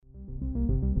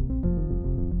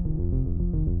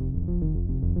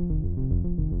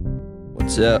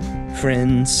What's up,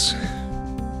 friends?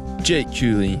 Jake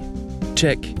Cooley,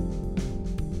 tech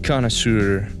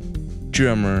connoisseur,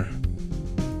 drummer,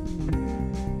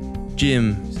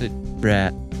 Jim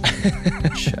Brat.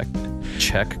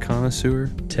 Check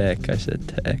connoisseur? Tech, I said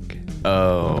tech.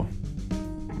 Oh.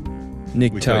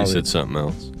 Nick We thought you Tollett, said something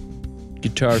else.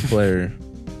 guitar player,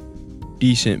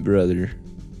 decent brother,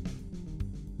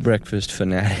 breakfast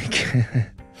fanatic.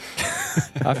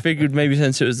 I figured maybe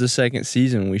since it was the second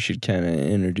season, we should kind of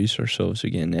introduce ourselves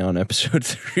again now on episode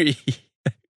 3.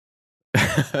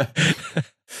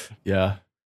 Yeah.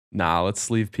 Nah, let's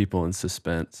leave people in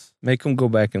suspense. Make them go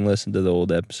back and listen to the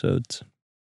old episodes.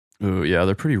 Ooh, yeah,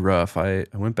 they're pretty rough. I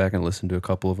went back and listened to a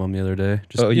couple of them the other day.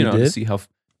 Just Oh, you to did? see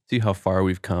how far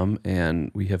we've come,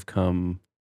 and we have come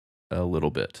a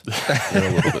little bit. We're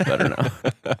a little bit better now.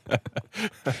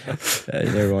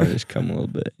 You never want to just come a little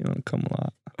bit. You want to come a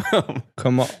lot.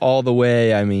 Come all the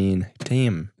way. I mean,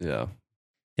 damn. Yeah.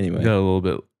 Anyway, We got a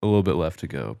little bit left to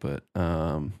go, but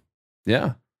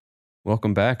yeah.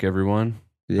 Welcome back, everyone.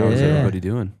 yeah, How's everybody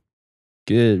doing?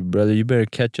 good, brother. You better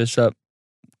catch us up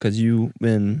because you've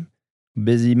been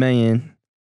busy, man.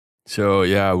 So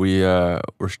yeah, we're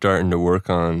starting to work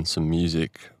on some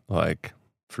music, like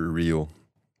for real.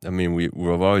 I mean, we've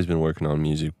always been working on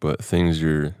music, but things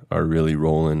are really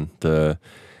rolling. The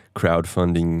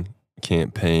crowdfunding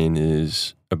campaign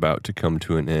is about to come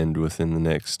to an end within the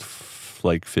next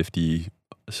 50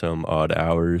 some odd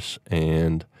hours,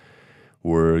 and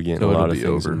we're getting So a it'll lot of be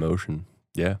things over. in motion.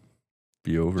 Yeah,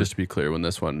 be over. Just to be clear, when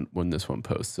this one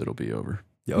posts, it'll be over.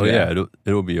 Oh yeah,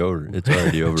 it'll be over. It's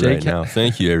already over Jake- right now.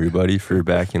 Thank you everybody for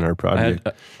backing our project.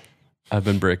 I've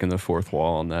been breaking the fourth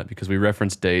wall on that because we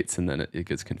reference dates and then it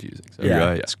gets confusing. So, Yeah.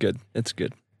 Right. It's good. It's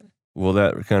good. Well,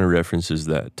 that kind of references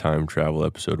that time travel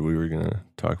episode we were going to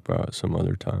talk about some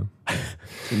other time.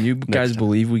 Can you guys time.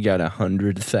 believe we got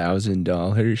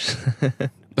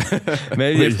 $100,000?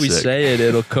 Maybe Wait if a we sec. say it,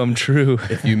 it'll come true.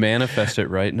 If you manifest it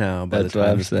right now, by That's the what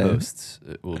time I'm it saying. posts,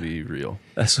 it will be real.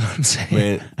 That's what I'm saying.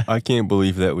 Man, I can't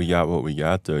believe that we got what we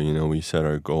got, though. You know, we set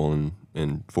our goal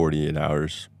in 48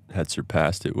 hours, had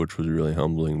surpassed it, which was really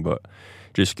humbling, but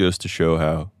just goes to show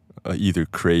how either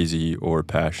crazy or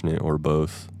passionate or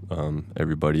both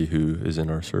everybody who is in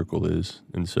our circle is.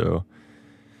 And so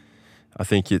I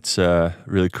think it's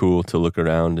really cool to look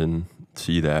around and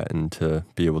see that and to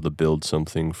be able to build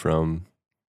something from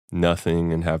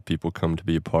nothing and have people come to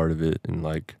be a part of it. And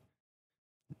like,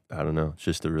 I don't know, it's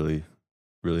just a really,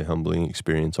 really humbling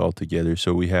experience altogether.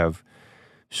 So we have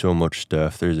so much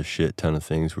stuff. There's a shit ton of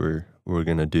things we're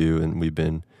going to do. And we've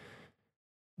been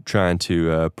trying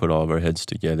to put all of our heads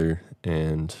together.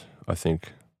 And I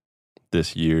think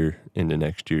this year into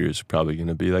next year is probably going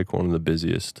to be like one of the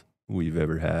busiest we've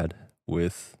ever had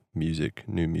with music,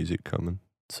 new music coming.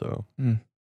 So, Mm.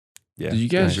 yeah, Did you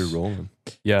guys- things are rolling.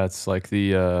 Yeah, it's like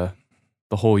the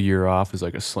whole year off is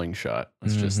like a slingshot.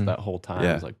 It's just Mhm. that whole time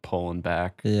Yeah. is like pulling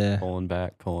back, Yeah. pulling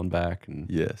back, and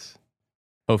Yes.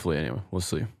 hopefully, anyway, we'll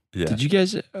see. Yeah. Did you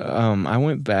guys? I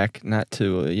went back not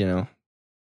to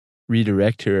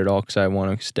redirect here at all because I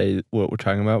want to stay what we're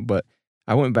talking about, but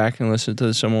I went back and listened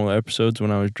to some old episodes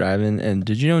when I was driving. And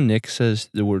did you know Nick says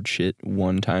the word shit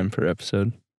one time per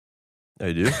episode?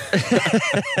 I do?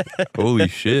 Holy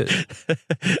shit.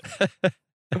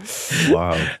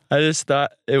 Wow. I just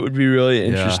thought it would be really Yeah.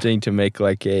 interesting to make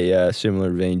like a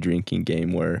similar vein drinking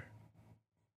game where,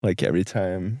 like, every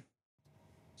time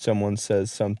someone says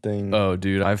something, Oh,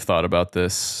 dude, I've thought about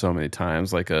this so many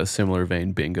times, like a similar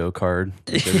vein bingo card.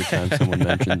 Like every time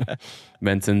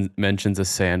someone mentions a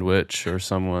sandwich or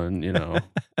someone,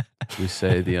 we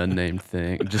say the unnamed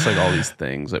thing, just like all these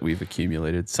things that we've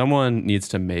accumulated. Someone needs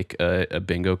to make a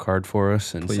bingo card for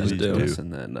us and send Please it to do. us,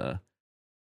 and then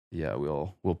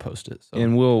we'll post it. So.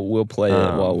 and we'll play it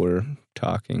while Um, we're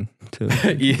talking to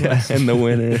Yeah. and the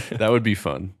winner. That would be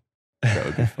fun. That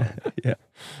would be fun. Yeah.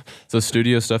 So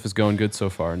studio stuff is going good so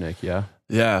far, Nick. Yeah.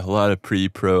 Yeah, a lot of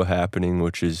pre-pro happening,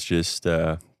 which is just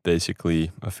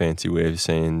basically a fancy way of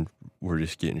saying we're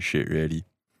just getting shit ready.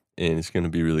 And it's going to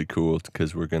be really cool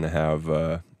because we're going to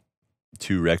have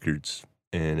 2 records,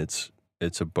 and it's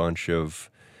a bunch of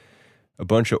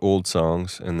old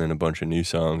songs and then a bunch of new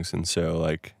songs. And so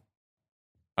like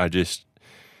I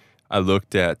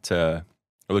looked at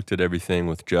everything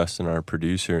with Justin, our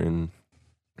producer, and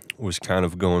was kind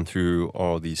of going through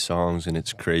all these songs, and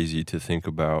it's crazy to think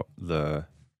about the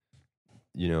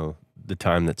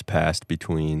time that's passed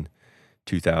between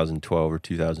 2012 or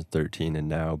 2013 and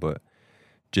now, but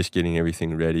just getting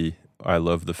everything ready. I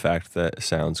love the fact that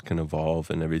sounds can evolve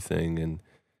and everything, and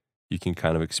you can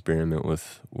kind of experiment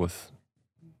with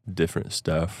different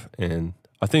stuff. And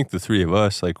I think the three of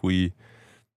us, like we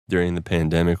during the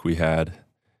pandemic, we had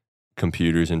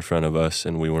computers in front of us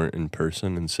and we weren't in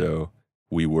person. And so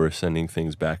we were sending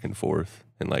things back and forth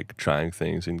and like trying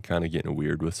things and kind of getting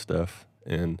weird with stuff.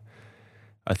 And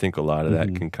I think a lot of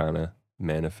that can kind of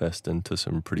manifest into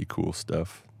some pretty cool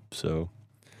stuff. So,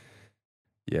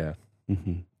 yeah.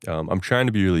 I'm trying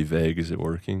to be really vague. Is it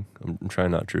working? I'm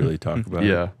trying not to really talk about it.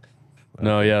 Yeah.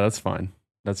 No, yeah, that's fine.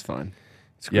 That's fine.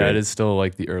 Yeah, it is still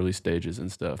like the early stages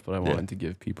and stuff, but I wanted to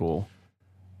give people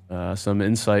some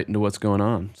insight into what's going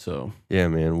on. So yeah,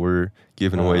 man, we're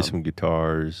giving away some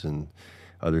guitars and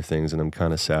other things, and I'm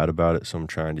kind of sad about it. So I'm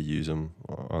trying to use them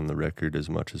on the record as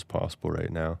much as possible right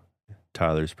now.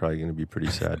 Tyler's probably going to be pretty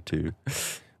sad too.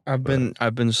 I've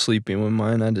been sleeping with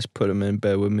mine. I just put them in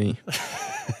bed with me,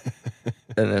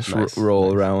 and just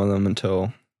roll around with them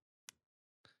until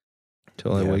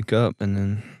I wake up, and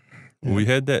then. Yeah. We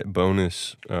had that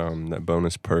bonus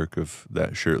perk of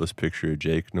that shirtless picture of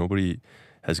Jake. Nobody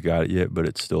has got it yet, but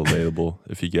it's still available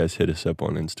if you guys hit us up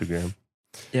on Instagram.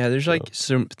 Yeah, there's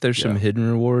some hidden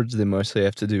rewards. They mostly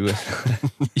have to do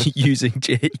with using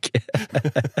Jake,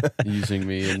 using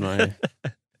me in my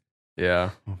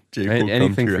Jake will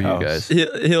anything come to for your you house. guys.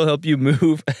 He'll help you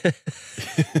move.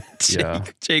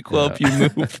 Jake will help you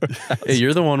move. Hey,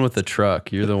 you're the one with the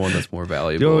truck. You're the one that's more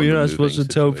valuable. No, in you're the not supposed to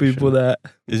moving tell situation. people that.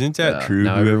 Isn't that true?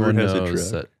 Now Whoever everyone has a knows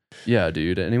truck. that. Yeah,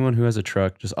 dude. Anyone who has a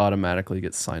truck just automatically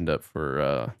gets signed up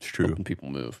for It's true. helping people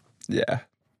move. Yeah.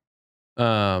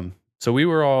 So we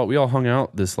all hung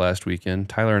out this last weekend.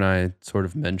 Tyler and I sort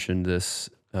of mentioned this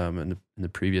in the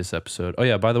previous episode. Oh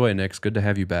yeah, by the way, Nick, it's good to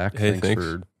have you back. Hey, thanks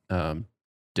for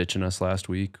ditching us last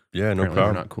week. Yeah, no Apparently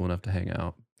problem. We're not cool enough to hang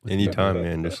out. Anytime,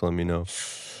 man. Just let me know.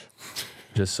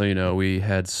 Just so you know, we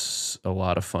had a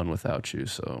lot of fun without you.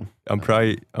 So I'm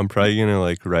probably gonna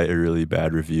like write a really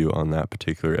bad review on that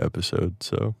particular episode.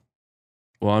 So,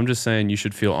 well, I'm just saying you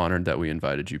should feel honored that we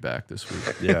invited you back this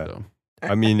week. Yeah. So.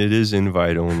 I mean, it is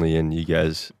invite only, and you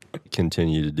guys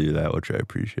continue to do that, which I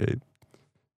appreciate.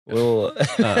 Well,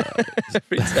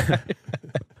 every time.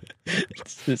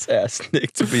 Just ask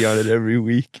Nick to be on it every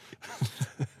week.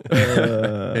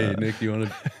 Hey, Nick, you want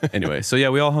to? Anyway, so yeah,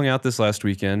 we all hung out this last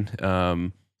weekend.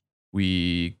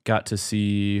 We got to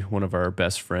see one of our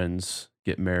best friends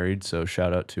get married. So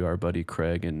shout out to our buddy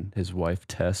Craig and his wife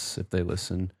Tess if they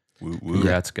listen. Woo, woo.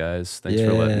 Congrats, guys! Thanks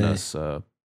for letting us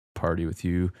party with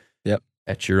you. Yep.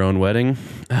 At your own wedding.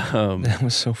 That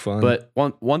was so fun. But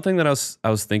one thing that I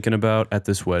was thinking about at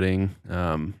this wedding,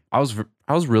 I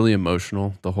was really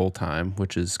emotional the whole time,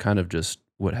 which is kind of just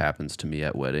what happens to me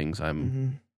at weddings.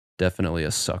 I'm definitely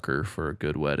a sucker for a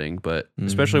good wedding, but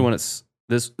especially when it's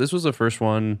this was the first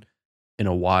one in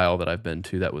a while that I've been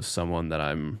to that was someone that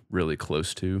I'm really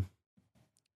close to.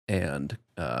 And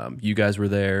you guys were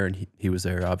there and he was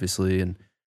there obviously, and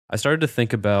I started to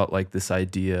think about like this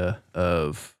idea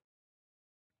of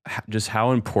just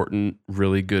how important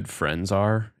really good friends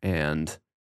are and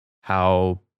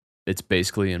how it's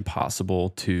basically impossible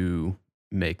to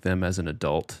make them as an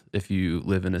adult if you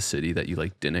live in a city that you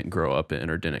like didn't grow up in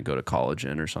or didn't go to college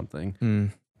in or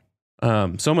something.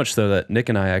 So much so that Nick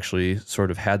and I actually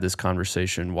sort of had this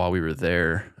conversation while we were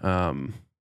there,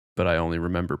 but I only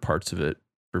remember parts of it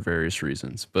for various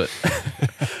reasons. But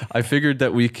I figured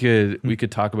that we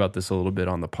could talk about this a little bit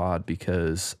on the pod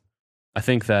because I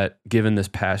think that given this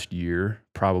past year,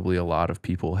 probably a lot of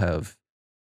people have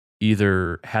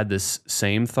either had this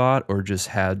same thought or just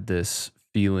had this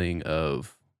feeling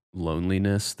of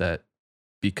loneliness that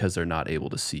because they're not able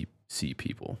to see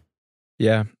people.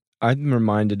 Yeah, I'm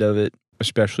reminded of it,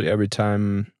 especially every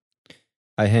time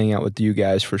I hang out with you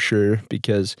guys for sure,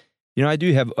 because, you know, I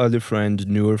do have other friends,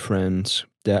 newer friends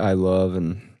that I love,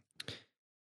 and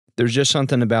there's just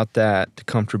something about that, the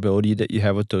comfortability that you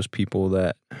have with those people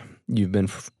that you've been.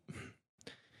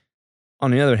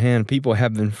 On the other hand, people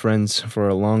have been friends for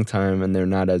a long time, and they're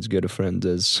not as good of friends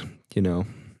as, you know.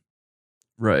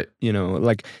 Right. You know,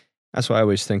 like, that's what I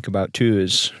always think about, too,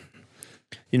 is,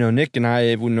 you know, Nick and I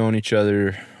have known each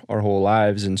other our whole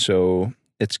lives, and so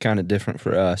it's kind of different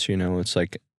for us, you know. It's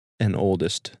like an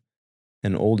oldest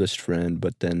friend,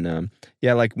 but then,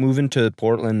 yeah, like moving to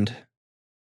Portland,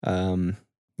 you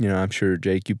know, I'm sure,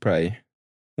 Jake, you probably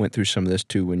went through some of this,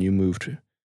 too, when you moved.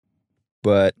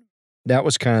 But that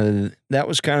was kind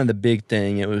of the big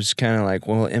thing. It was kind of like,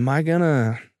 well, am I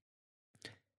gonna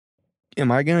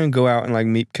go out and like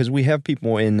meet, because we have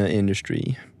people in the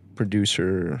industry,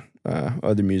 producer,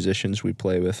 other musicians we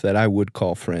play with that I would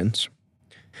call friends.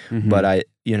 But I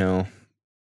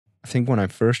think when I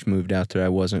first moved out there, I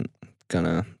wasn't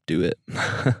gonna do it.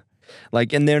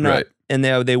 Like, and they're not, right. And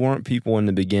they weren't people in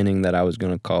the beginning that I was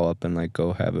gonna call up and like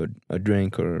go have a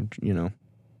drink or, you know,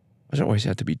 doesn't always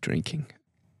have to be drinking.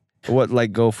 What,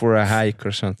 like go for a hike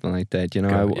or something like that? You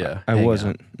know, I hang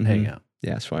wasn't. out. Hang out.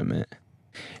 Yeah, that's what I meant.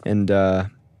 And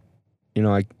you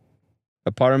know,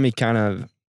 a part of me kind of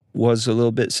was a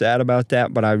little bit sad about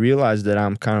that, but I realized that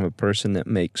I'm kind of a person that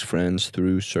makes friends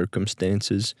through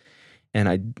circumstances, and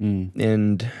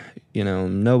and you know,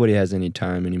 nobody has any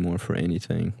time anymore for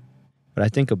anything. But I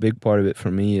think a big part of it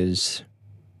for me is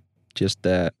just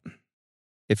that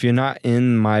if you're not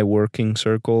in my working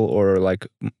circle or like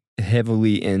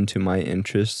heavily into my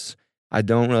interests, I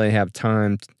don't really have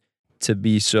time to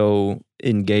be so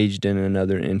engaged in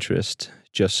another interest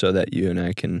just so that you and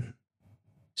I can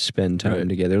spend time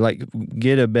together. Like,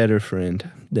 get a better friend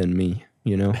than me,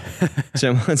 you know?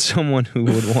 someone who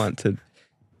would want to,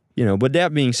 you know. But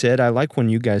that being said, I like when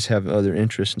you guys have other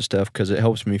interests and stuff because it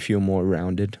helps me feel more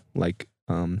rounded. Like,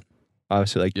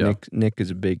 obviously, like Nick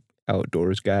is a big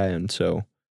outdoors guy, and so,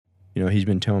 you know, he's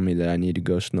been telling me that I need to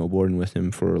go snowboarding with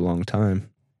him for a long time,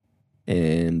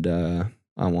 and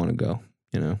I want to go,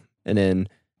 you know. And then,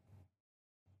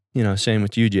 you know, same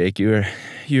with you, Jake.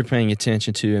 You're paying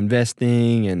attention to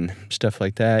investing and stuff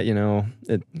like that, you know.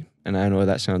 And I know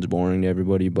that sounds boring to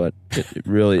everybody, but it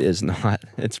really is not.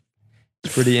 It's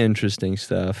pretty interesting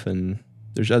stuff, and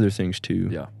there's other things too.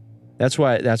 Yeah. That's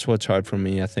what's hard for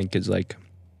me, I think, is like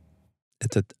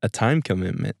it's a time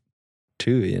commitment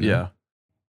too, you know. Yeah.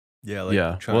 Yeah, like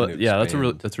Yeah. trying Well, to yeah,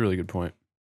 expand. that's a really good point.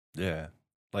 Yeah,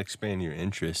 like expand your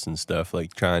interests and stuff,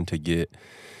 like trying to get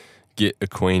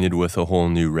acquainted with a whole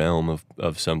new realm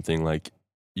of something. Like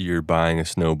you're buying a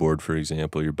snowboard, for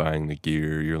example, you're buying the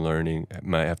gear, you're learning,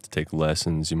 might have to take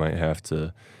lessons, you might have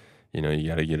to, you know, you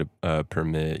got to get a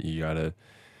permit, you got to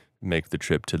make the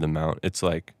trip to the mount. It's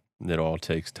like it all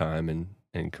takes time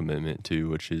and commitment too,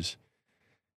 which is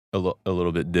a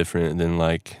little bit different than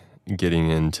like getting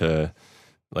into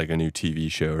like a new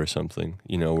TV show or something,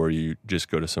 you know, where you just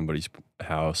go to somebody's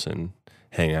house and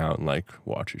hang out and like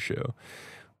watch a show.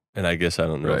 And I guess I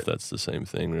don't know if that's the same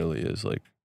thing really as like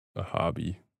a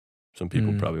hobby. Some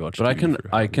people probably watch But TV for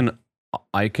a hobby.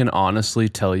 I can honestly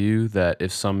tell you that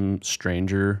if some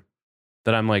stranger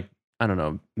that I'm like, I don't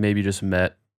know, maybe just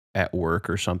met at work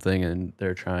or something and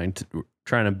they're trying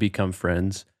to become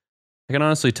friends, I can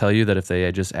honestly tell you that if they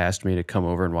had just asked me to come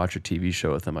over and watch a TV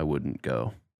show with them, I wouldn't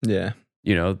go. Yeah.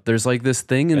 You know, there's like this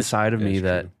thing inside of me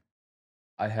that true.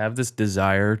 I have this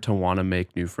desire to want to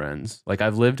make new friends. Like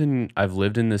I've lived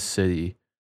in this city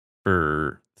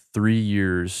for 3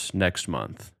 years next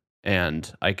month,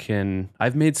 and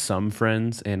I've made some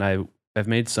friends, and I've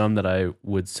made some that I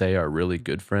would say are really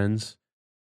good friends,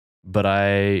 but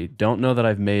I don't know that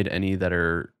I've made any that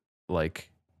are like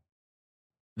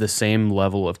the same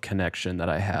level of connection that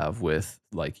I have with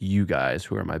like you guys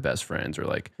who are my best friends, or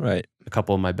like Right. a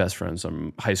couple of my best friends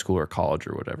from high school or college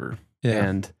or whatever. Yeah.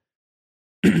 And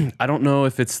I don't know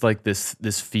if it's like this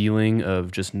feeling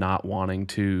of just not wanting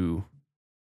to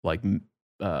like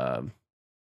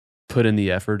put in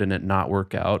the effort and it not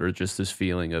work out, or just this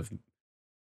feeling of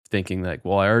thinking like,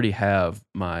 well, I already have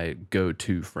my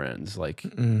go-to friends. Like,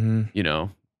 you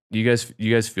know, you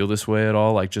guys feel this way at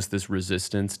all? Like just this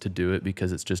resistance to do it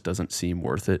because it just doesn't seem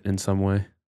worth it in some way?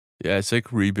 Yeah, it's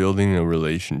like rebuilding a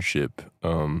relationship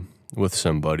with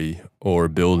somebody or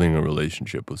building a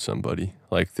relationship with somebody.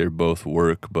 Like they're both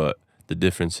work, but the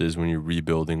difference is when you're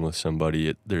rebuilding with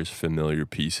somebody, there's familiar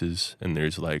pieces and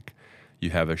there's like you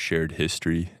have a shared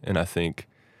history. And I think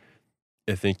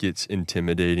it's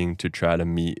intimidating to try to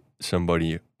meet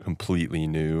somebody completely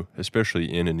new,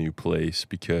 especially in a new place,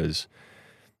 because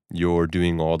you're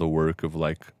doing all the work of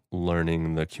like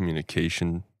learning the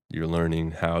communication. You're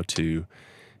learning how to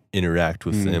interact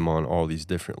with them on all these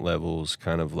different levels,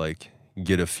 kind of like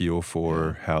get a feel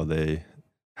for how they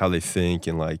think,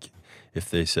 and like if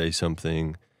they say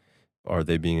something, are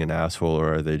they being an asshole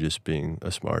or are they just being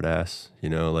a smart ass? You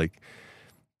know, like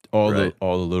all the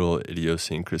little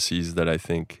idiosyncrasies that I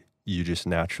think you just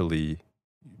naturally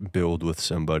build with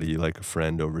somebody, like a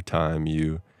friend, over time.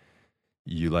 You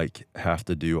like have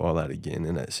to do all that again,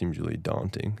 and that seems really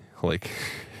daunting. Like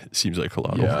it seems like a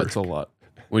lot of work. Yeah, it's a lot.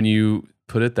 When you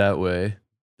put it that way,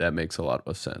 that makes a lot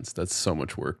of sense. That's so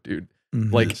much work, dude.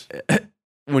 Like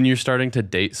when you're starting to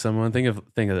date someone, think of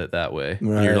it that way.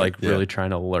 When you're like really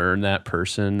trying to learn that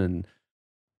person, and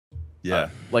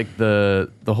like the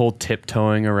whole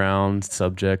tiptoeing around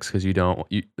subjects, because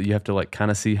you have to like kind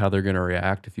of see how they're gonna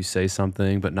react if you say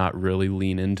something, but not really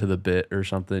lean into the bit or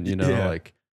something. You know,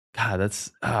 like God,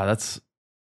 that's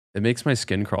it makes my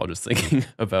skin crawl just thinking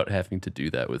about having to do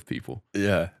that with people.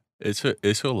 Yeah.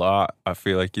 It's a lot. I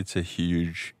feel like it's a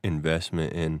huge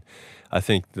investment, and I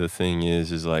think the thing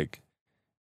is like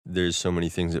there's so many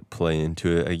things that play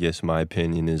into it. I guess my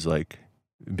opinion is like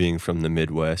being from the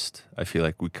Midwest, I feel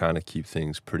like we kind of keep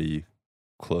things pretty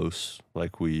close.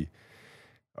 Like we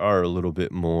are a little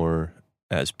bit more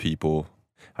as people.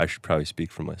 I should probably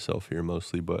speak for myself here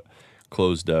mostly, but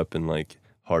closed up and like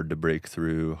hard to break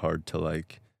through, hard to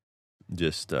like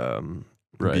just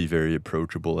be very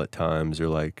approachable at times or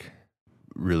like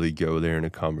really go there in a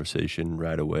conversation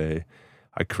right away.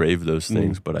 I crave those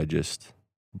things, but I just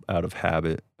out of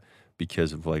habit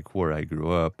because of like where I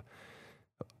grew up,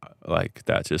 like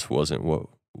that just wasn't what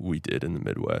we did in the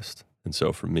Midwest. And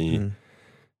so for me,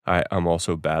 I'm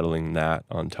also battling that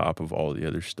on top of all the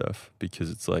other stuff because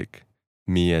it's like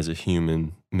me as a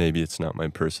human, maybe it's not my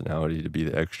personality to be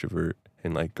the extrovert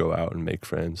and like go out and make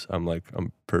friends.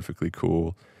 I'm perfectly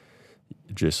cool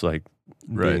just like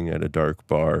being at a dark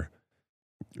bar.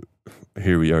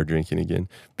 Here we are drinking again.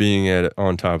 Being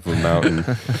on top of a mountain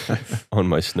on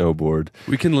my snowboard.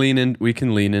 We can lean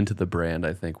into the brand.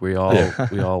 I think we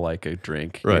all like a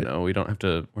drink. Right. You know, we don't have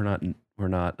to. We're not.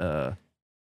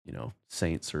 You know,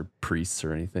 saints or priests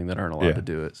or anything that aren't allowed to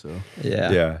do it. So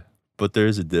yeah. But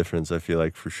there's a difference. I feel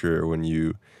like for sure when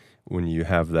you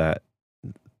have that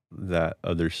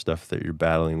other stuff that you're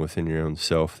battling within your own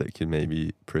self that can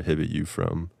maybe prohibit you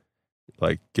from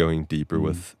like going deeper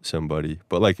with somebody.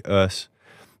 But like us,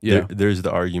 there's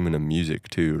the argument of music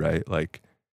too, right? Like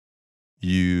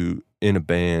you in a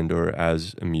band or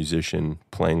as a musician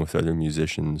playing with other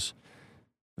musicians,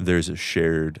 there's a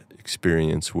shared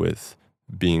experience with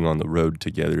being on the road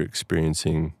together,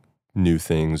 experiencing new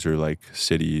things or like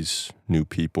cities, new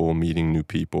people, meeting new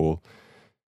people.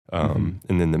 And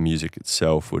then the music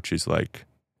itself, which is like,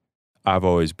 I've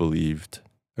always believed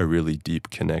a really deep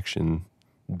connection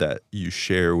that you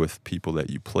share with people that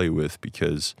you play with,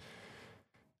 because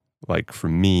like for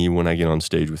me, when I get on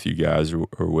stage with you guys or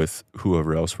with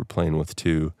whoever else we're playing with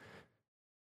too,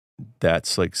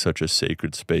 that's like such a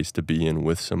sacred space to be in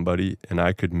with somebody. And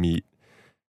I could meet,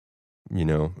 you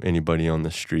know, anybody on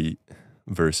the street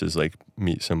versus like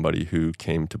meet somebody who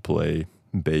came to play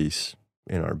bass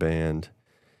in our band.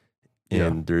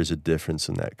 And there's a difference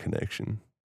in that connection.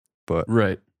 But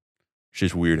it's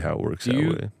just weird how it works that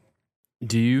way.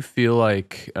 Do you feel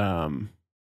like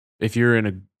if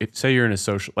say you're in a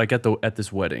social, like at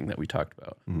this wedding that we talked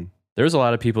about, there's a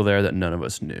lot of people there that none of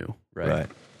us knew, right?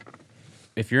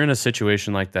 If you're in a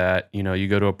situation like that, you know, you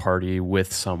go to a party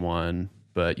with someone,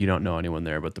 but you don't know anyone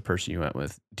there but the person you went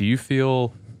with, do you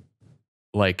feel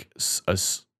like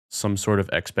some sort of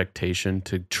expectation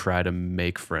to try to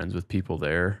make friends with people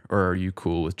there? Or are you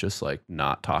cool with just like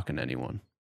not talking to anyone?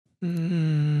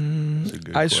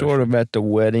 I sort of at the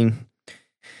wedding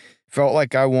felt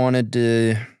like I wanted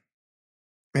to,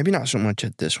 maybe not so much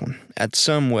at this one, at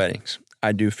some weddings,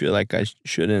 I do feel like I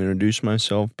should introduce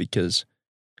myself, because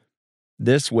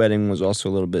this wedding was also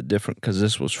a little bit different because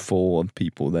this was full of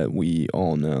people that we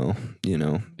all know, you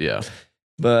know? Yeah.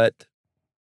 But,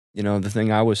 you know, the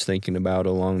thing I was thinking about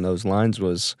along those lines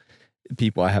was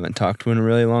people I haven't talked to in a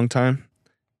really long time.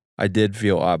 I did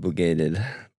feel obligated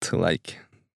to like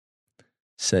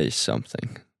say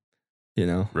something, you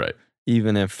know? Right.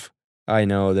 Even if I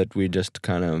know that we just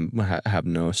kind of have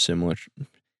no similar,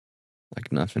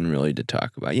 like nothing really to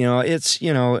talk about. You know, it's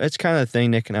kind of the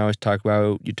thing Nick and I always talk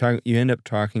about. You end up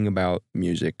talking about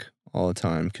music all the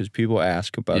time because people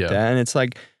ask about that. And it's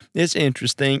like, it's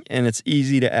interesting and it's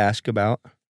easy to ask about.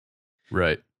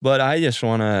 Right. But I just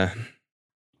want to,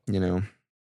 you know,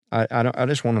 I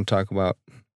just want to talk about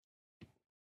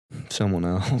someone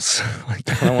else.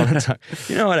 Like I don't want to talk.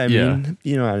 You know what I mean?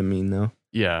 You know what I mean, though.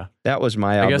 Yeah. That was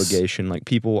my obligation. Like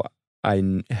people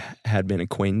I had been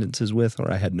acquaintances with or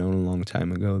I had known a long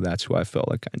time ago. That's who I felt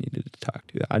like I needed to talk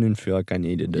to. I didn't feel like I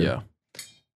needed to. Yeah.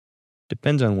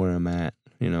 Depends on where I'm at,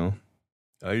 you know.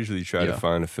 I usually try to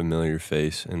find a familiar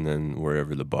face and then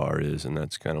wherever the bar is, and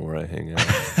that's kind of where I hang out.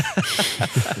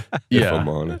 If I'm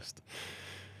honest.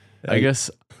 I guess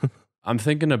I'm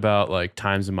thinking about like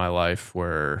times in my life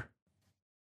where,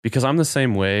 because I'm the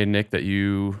same way, Nick, that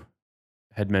you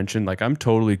had mentioned, like I'm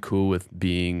totally cool with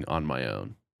being on my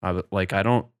own. I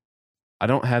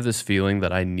don't have this feeling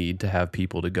that I need to have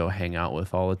people to go hang out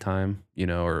with all the time, you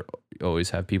know, or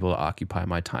always have people to occupy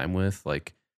my time with.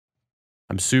 Like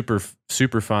I'm super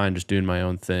fine just doing my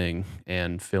own thing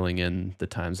and filling in the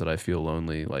times that I feel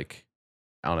lonely, like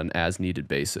on an as needed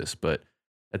basis. But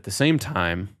at the same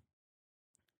time,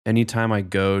 anytime I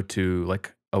go to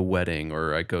like a wedding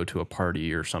or I go to a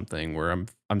party or something where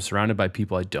I'm surrounded by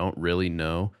people I don't really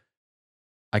know,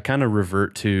 I kind of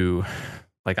revert to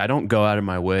like, I don't go out of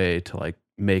my way to like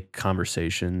make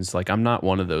conversations. Like I'm not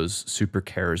one of those super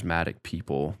charismatic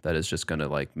people that is just going to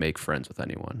like make friends with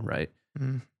anyone, right?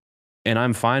 Mm. And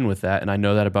I'm fine with that, and I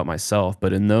know that about myself.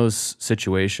 But in those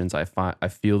situations, I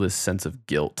feel this sense of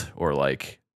guilt, or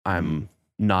like I'm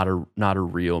not a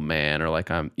real man, or like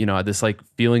I'm, this like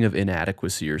feeling of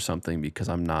inadequacy or something because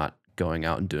I'm not going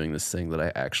out and doing this thing that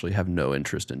I actually have no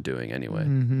interest in doing anyway.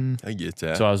 Mm-hmm. I get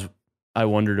that. So I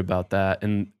wondered about that,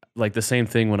 and like the same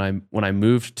thing when I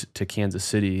moved to Kansas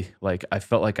City, like I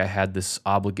felt like I had this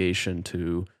obligation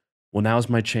to, well, now's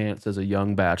my chance as a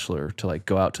young bachelor to like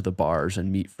go out to the bars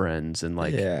and meet friends and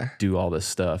like do all this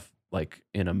stuff like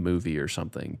in a movie or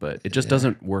something, but it just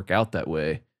doesn't work out that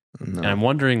way. No. And I'm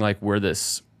wondering like where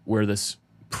this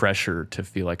pressure to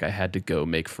feel like I had to go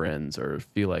make friends or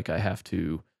feel like I have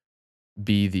to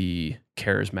be the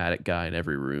charismatic guy in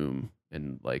every room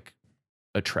and like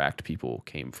attract people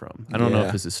came from. I don't know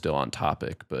if this is still on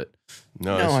topic, but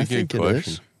no, it's a good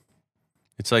question.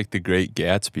 It's like The Great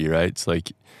Gatsby, right? It's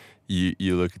like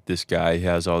you look at this guy, he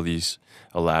has all these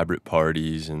elaborate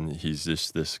parties, and he's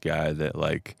just this guy that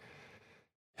like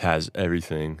has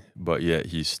everything, but yet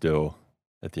he's still,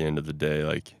 at the end of the day,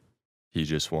 like he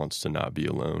just wants to not be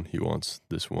alone. He wants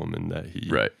this woman that he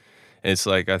right. And it's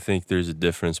like, I think there's a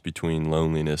difference between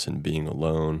loneliness and being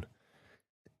alone.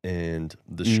 And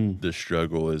the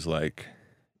struggle is like,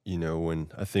 when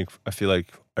I feel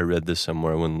like I read this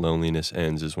somewhere, when loneliness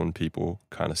ends is when people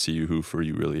kind of see you who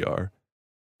you really are.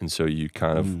 And so you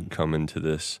kind of come into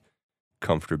this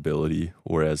comfortability,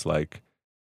 whereas like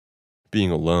being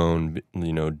alone,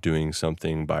 doing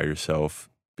something by yourself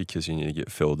because you need to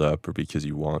get filled up or because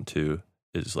you want to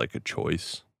is like a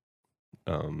choice.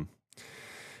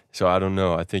 So I don't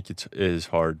know. I think it is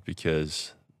hard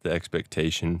because the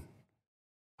expectation,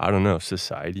 I don't know,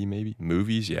 society maybe,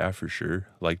 movies, yeah, for sure.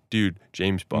 Like, dude,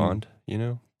 James Bond,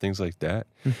 things like that.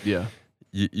 Yeah.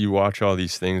 You watch all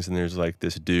these things and there's like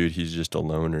this dude, he's just a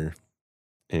loner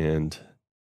and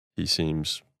he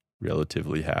seems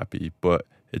relatively happy, but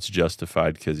it's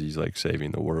justified because he's like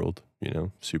saving the world,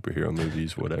 superhero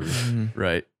movies, whatever.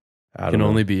 Right. I can don't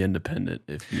only know. be independent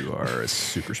if you are a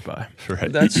super spy. Right.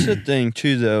 That's the thing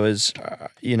too, though, is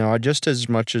just as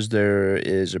much as there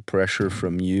is a pressure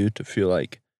from you to feel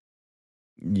like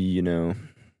you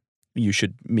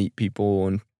should meet people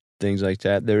and things like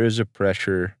that, there is a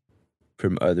pressure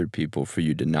from other people for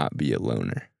you to not be a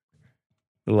loner.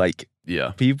 Like,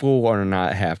 yeah, people are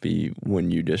not happy when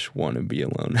you just want to be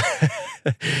alone.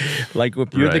 Like,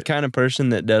 if you're the kind of person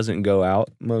that doesn't go out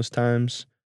most times,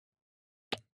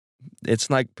 it's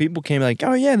like people can be like,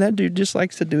 oh yeah, that dude just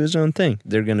likes to do his own thing.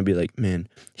 They're going to be like, man,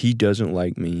 he doesn't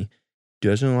like me,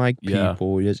 doesn't like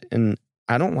people. And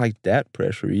I don't like that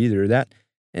pressure either.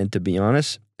 And to be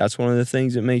honest, that's one of the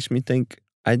things that makes me think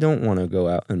I don't want to go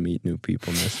out and meet new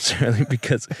people necessarily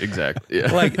because exactly.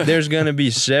 Yeah. Like there's going to be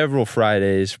several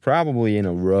Fridays probably in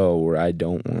a row where I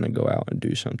don't want to go out and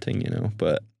do something,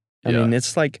 but I mean,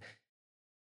 it's like,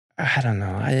 I don't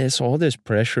know. It's all this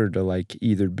pressure to like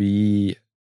either be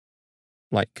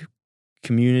like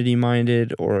community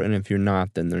minded and if you're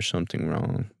not, then there's something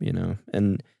wrong,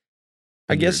 and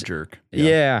I guess, you're a jerk.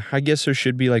 Yeah, I guess there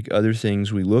should be like other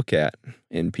things we look at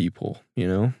in people,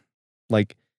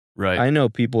 like, right. I know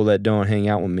people that don't hang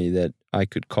out with me that I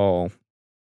could call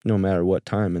no matter what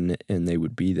time and they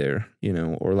would be there,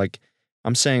 or like,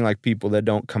 I'm saying like people that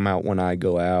don't come out when I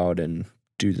go out and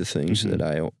do the things that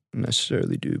I don't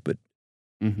necessarily do, but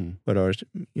ours,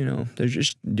 they're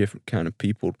just different kind of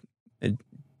people.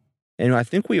 And I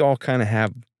think we all kind of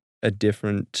have a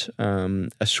different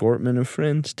assortment of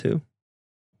friends too.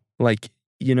 Like,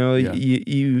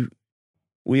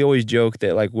 we always joke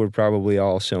that like we're probably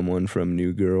all someone from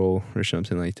New Girl or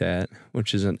something like that,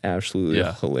 which is an absolutely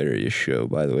hilarious show,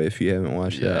 by the way. If you haven't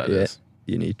watched that yet,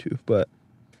 you need to. But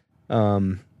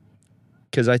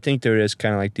because I think there is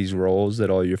kind of like these roles that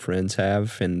all your friends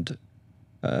have, and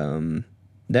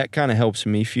that kind of helps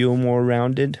me feel more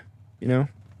rounded,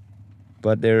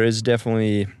 But there is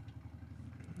definitely,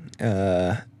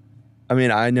 I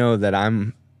mean, I know that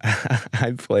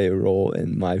I play a role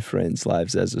in my friends'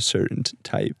 lives as a certain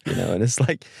type, and it's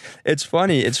like, it's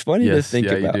funny to think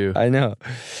about. You do. I know.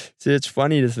 So it's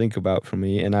funny to think about for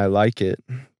me, and I like it,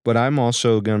 but I'm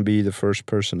also going to be the first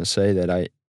person to say that I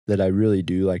really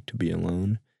do like to be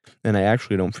alone, and I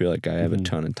actually don't feel like I have a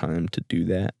ton of time to do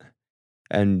that.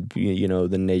 And,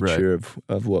 the nature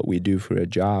of what we do for a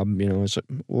job, it's a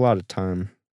lot of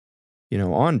time,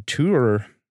 on tour.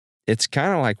 It's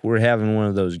kind of like we're having one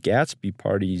of those Gatsby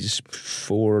parties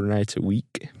 4 nights a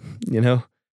week,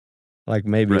 like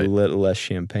maybe a little less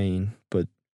champagne, but,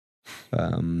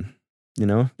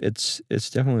 it's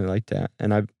definitely like that.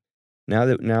 And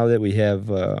now that we have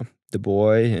the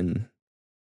boy and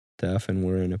stuff, and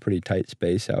we're in a pretty tight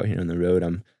space out here on the road,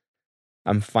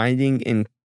 I'm finding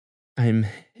I'm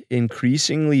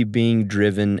increasingly being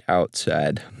driven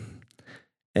outside,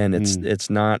 and it's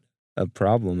not a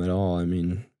problem at all. I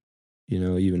mean,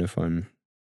 even if I'm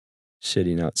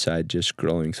sitting outside just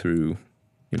scrolling through,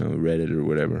 Reddit or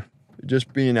whatever,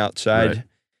 just being outside, Right.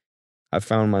 I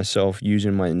found myself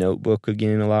using my notebook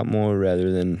again a lot more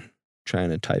rather than trying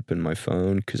to type in my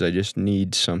phone, because I just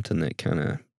need something that kind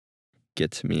of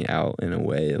gets me out in a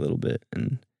way a little bit.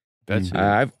 And That's it.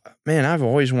 I've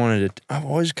always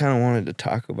kind of wanted to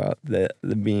talk about the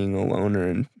being a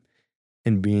loner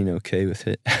and being okay with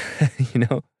it,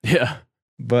 Yeah.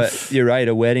 But you're right.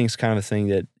 A wedding's kind of a thing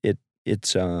that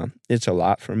it's a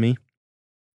lot for me.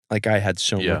 Like, I had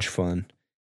so much fun.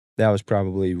 That was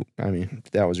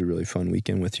that was a really fun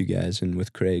weekend with you guys and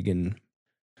with Craig and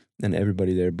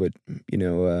everybody there. But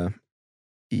I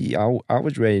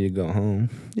was ready to go home.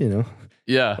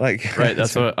 Yeah. Like, Right.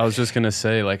 That's what I was just gonna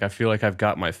say. Like, I feel like I've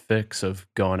got my fix of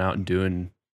going out and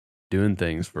doing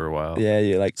things for a while. Yeah,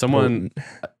 you're like Someone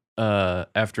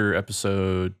after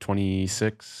episode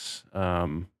 26,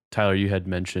 Tyler, you had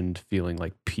mentioned feeling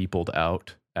like peopled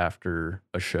out after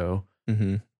a show.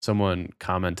 Mm-hmm. Someone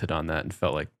commented on that and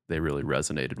felt like they really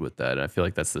resonated with that. And I feel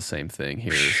like that's the same thing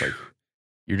here. It's like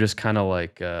you're just kind of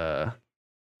like,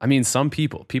 some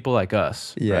people like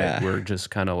us, Yeah. right? We're just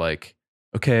kind of like,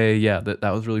 okay, yeah, that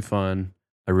was really fun.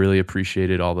 I really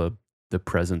appreciated all the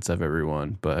presence of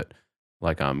everyone, but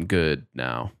like, I'm good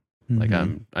now. Like,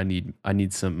 I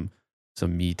need some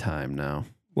me time now.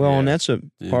 Well, and Yeah. that's a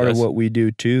part of what we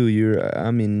do too.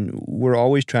 We're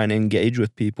always trying to engage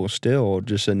with people still,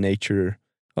 just the nature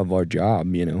of our job,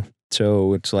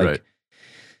 So it's like, Right.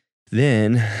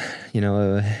 then,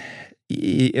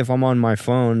 if I'm on my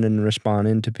phone and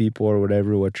responding to people or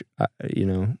whatever, which,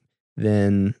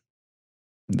 then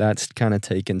that's kind of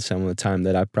taken some of the time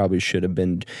that I probably should have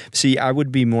been. See, I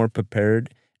would be more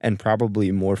prepared, and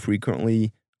probably more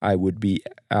frequently I would be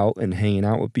out and hanging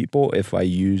out with people if I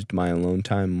used my alone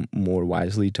time more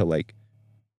wisely to like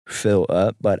fill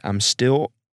up. But I'm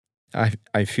still,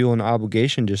 I feel an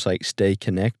obligation just like stay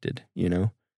connected,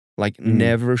 like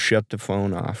never shut the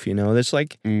phone off. That's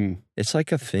like, it's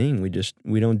like a thing.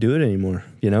 We don't do it anymore.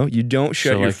 You don't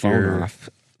shut your phone off.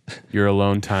 Your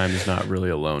alone time is not really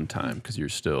alone time because you're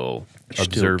still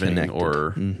observing connected.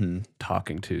 or Mm-hmm.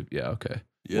 talking to. Yeah. Okay.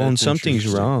 Yeah, Well, and it's something's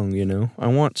interesting. wrong, I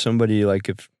want somebody, like,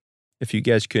 if you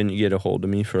guys couldn't get a hold of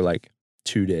me for like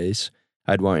 2 days,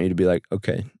 I'd want you to be like,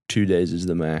 okay, 2 days is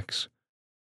the max.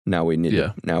 Now we need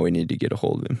to get a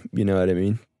hold of him. You know what I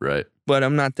mean? Right. But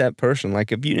I'm not that person.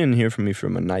 Like, if you didn't hear from me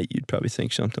from a night, you'd probably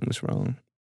think something was wrong.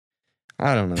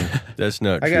 I don't know. That's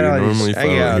not I true. got all these- Normally, if I I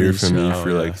got all don't hear these- from you No, for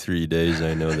yeah. like 3 days,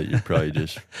 I know that you're probably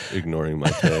just ignoring my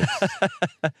text.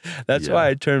 That's Yeah. why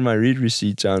I turned my read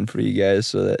receipts on for you guys,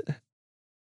 so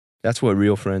that's what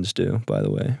real friends do, by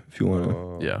the way, if you want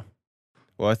to. Yeah.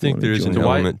 Well, I think Wanna there's an join.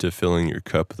 element to filling your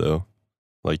cup, though.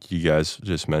 Like you guys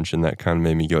just mentioned, that kind of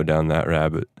made me go down that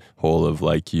rabbit hole of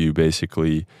like you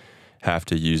basically have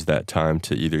to use that time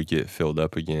to either get filled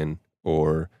up again,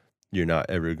 or you're not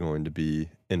ever going to be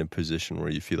in a position where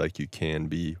you feel like you can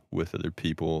be with other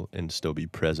people and still be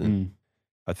present.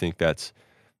 I think that's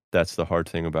the hard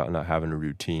thing about not having a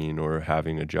routine or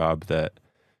having a job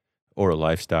or a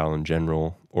lifestyle in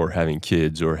general, or having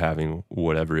kids, or having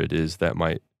whatever it is that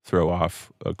might throw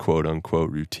off a quote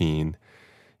unquote routine.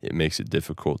 It makes it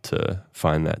difficult to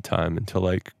find that time and to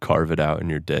like carve it out in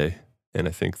your day. And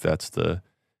I think that's the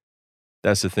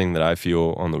thing that I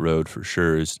feel on the road for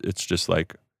sure, is it's just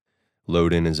like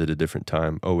load in is at a different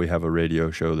time. Oh, we have a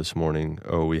radio show this morning.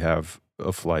 Oh, we have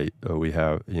a flight. Oh, we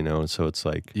have, and so it's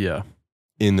like, Yeah.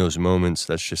 in those moments,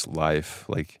 that's just life.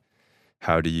 Like,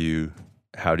 how do you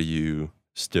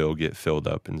still get filled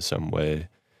up in some way?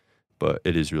 But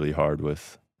it is really hard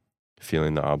with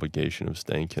feeling the obligation of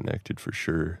staying connected for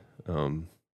sure.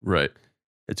 Right.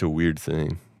 It's a weird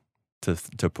thing to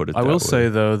put it I that will way. say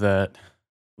though that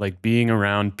like being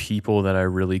around people that I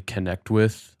really connect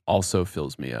with also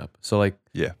fills me up. So like,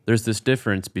 Yeah. there's this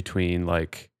difference between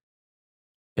like,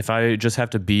 if I just have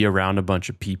to be around a bunch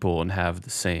of people and have the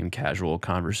same casual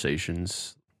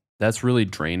conversations, that's really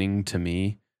draining to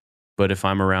me. But if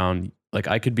I'm around, like,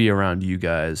 I could be around you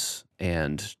guys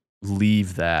and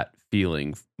leave that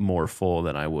feeling more full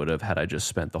than I would have had I just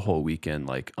spent the whole weekend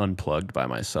like unplugged by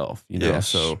myself, Yes.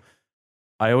 So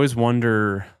I always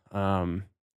wonder,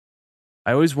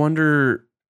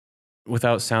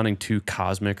 without sounding too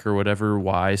cosmic or whatever,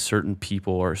 why certain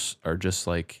people are just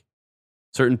like,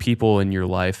 certain people in your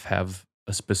life have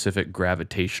a specific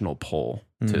gravitational pull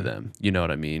to Mm. them. You know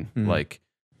what I mean? Mm. Like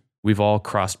we've all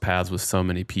crossed paths with so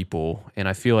many people. And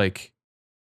I feel like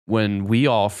when we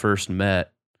all first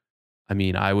met, I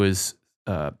mean, I was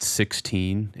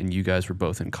 16 and you guys were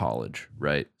both in college,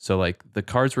 right? So like the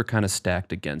cards were kind of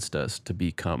stacked against us to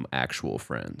become actual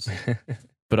friends.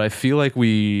 But I feel like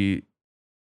we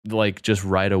like just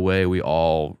right away we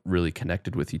all really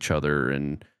connected with each other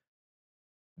and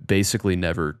basically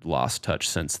never lost touch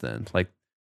since then. Like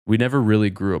we never really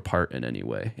grew apart in any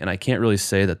way. And I can't really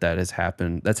say that that has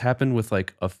happened. That's happened with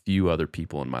like a few other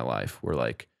people in my life where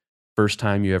like first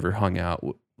time you ever hung out,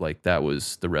 like that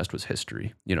was the rest was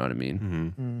history. You know what I mean?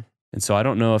 Mm-hmm. Mm. And so I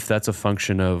don't know if that's a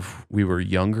function of we were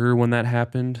younger when that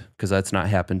happened, because that's not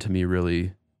happened to me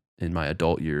really in my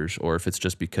adult years, or if it's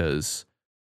just because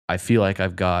I feel like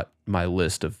I've got my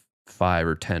list of 5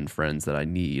 or 10 friends that I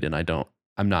need and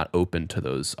I'm not open to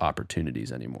those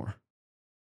opportunities anymore.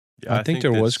 Yeah, I think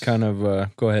there was that's- kind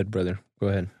of. Go ahead, brother. Go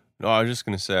ahead. No, I was just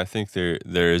gonna say I think there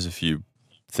is a few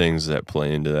things that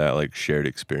play into that, like shared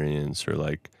experience or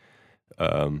like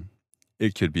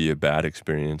it could be a bad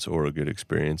experience or a good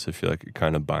experience. I feel like it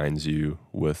kind of binds you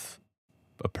with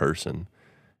a person,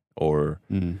 or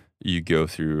you go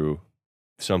through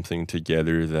something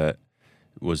together that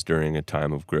was during a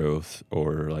time of growth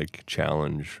or like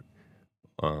challenge.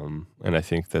 And I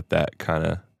think that kind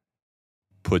of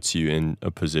puts you in a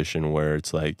position where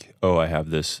it's like, oh, I have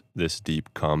this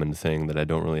deep common thing that I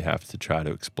don't really have to try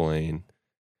to explain.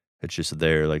 It's just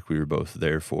there, like we were both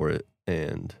there for it,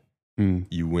 and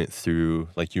you went through,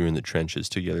 like you were in the trenches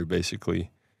together, basically,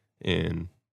 and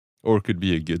or it could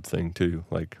be a good thing too,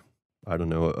 like I don't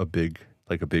know, a big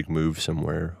move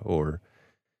somewhere, or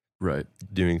Right.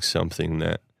 doing something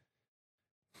that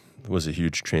was a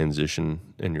huge transition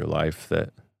in your life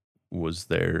that was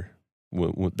there.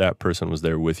 That person was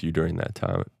there with you during that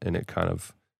time, and it kind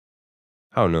of,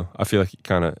 I don't know. I feel like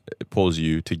it pulls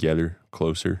you together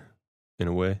closer in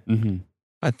a way. Mm-hmm.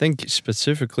 I think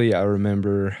specifically, I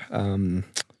remember,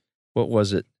 what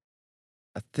was it?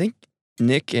 I think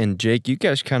Nick and Jake, you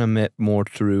guys kind of met more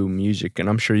through music, and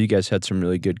I'm sure you guys had some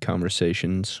really good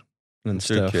conversations and It's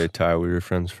stuff. okay, Ty. We were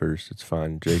friends first. It's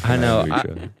fine. Jake I and know. knew each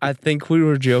other. I think we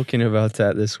were joking about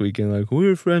that this weekend, like we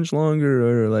were friends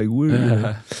longer, or like we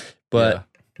were. But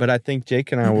I think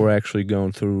Jake and I were actually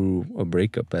going through a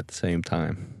breakup at the same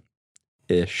time,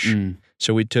 ish.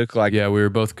 So we took like we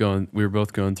were both going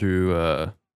through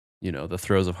the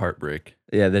throes of heartbreak.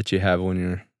 yeah, that you have when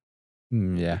you're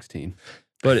 16.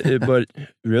 But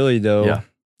really though, Yeah.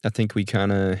 I think we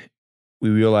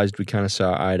realized we kind of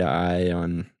saw eye to eye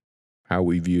on how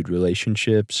we viewed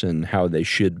relationships and how they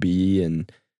should be,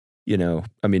 and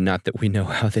I mean, not that we know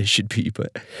how they should be,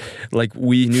 but like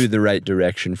we knew the right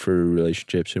direction for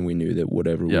relationships, and we knew that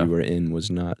whatever we were in was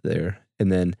not there.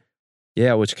 And then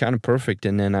it was kind of perfect.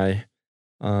 And then I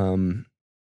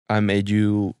made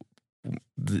you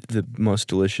the most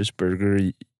delicious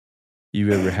burger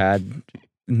you've ever had.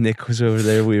 Nick was over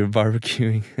there. We were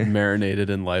barbecuing. Marinated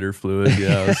in lighter fluid.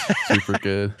 Yeah, it was super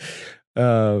good.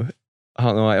 I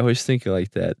don't know. I always think of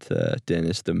like that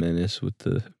Dennis the Menace with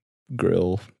the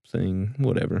grill thing.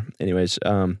 Whatever. Anyways,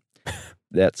 I'm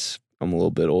a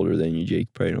little bit older than you,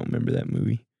 Jake. Probably don't remember that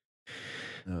movie.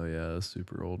 Oh yeah, that's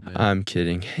super old, man. I'm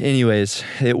kidding. Anyways,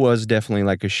 it was definitely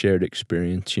like a shared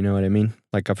experience. You know what I mean?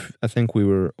 Like I think we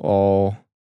were all.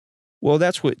 Well,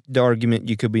 that's what the argument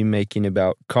you could be making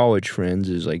about college friends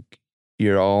is like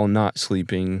you're all not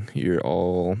sleeping, you're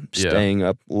all staying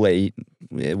up late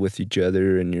with each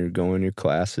other, and you're going to your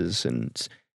classes, and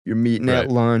you're meeting at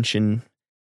lunch, and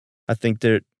I think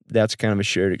that's kind of a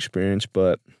shared experience,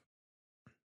 but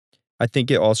I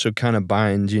think it also kind of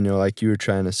binds, like you were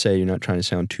trying to say, you're not trying to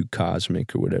sound too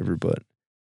cosmic or whatever, but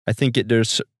I think it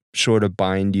does sort of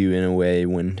bind you in a way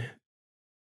when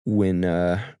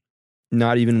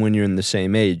not even when you're in the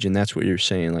same age, and that's what you're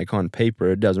saying. Like on paper,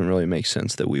 it doesn't really make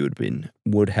sense that we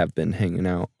would have been hanging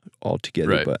out all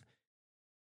together, but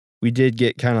we did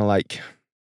get kind of like,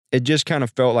 it just kind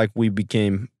of felt like we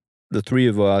became, the three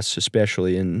of us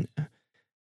especially, and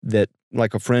that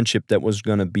like a friendship that was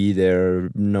going to be there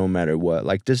no matter what.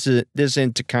 Like this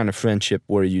isn't the kind of friendship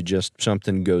where you just,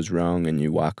 something goes wrong and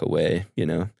you walk away,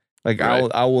 Like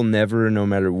I will never, no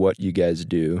matter what you guys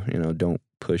do, don't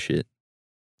push it.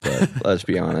 But let's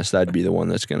be honest, I'd be the one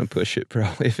that's going to push it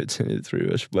probably if it's in the three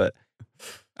of us. But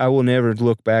I will never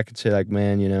look back and say like,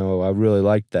 man, I really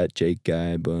liked that Jake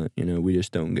guy, but we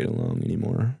just don't get along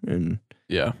anymore. And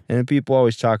people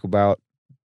always talk about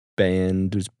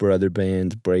brother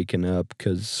bands breaking up,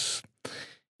 because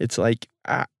it's like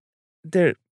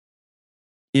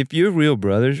if you're real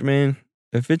brothers, man,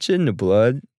 if it's in the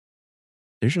blood,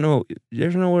 there's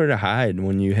nowhere to hide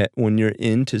when when you're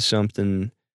into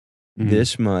something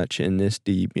this much and this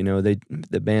deep.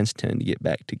 The bands tend to get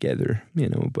back together.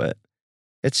 But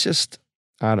it's just,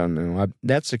 I don't know.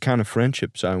 That's the kind of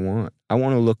friendships I want. I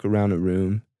want to look around a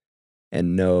room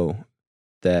and know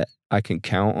that I can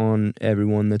count on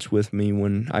everyone that's with me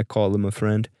when I call them a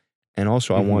friend, and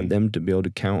also I want them to be able to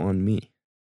count on me.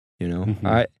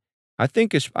 I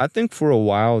think for a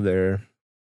while there,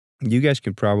 you guys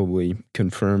can probably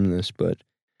confirm this, but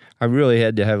I really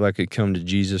had to have like a come to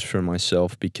Jesus for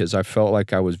myself, because I felt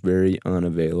like I was very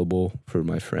unavailable for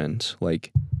my friends.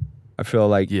 Like, I felt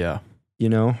like,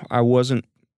 I wasn't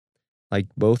like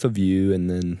both of you, and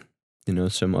then,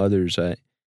 some others. I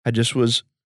just was,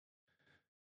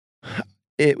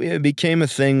 it became a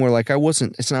thing where like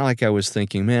it's not like I was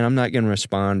thinking, man, I'm not going to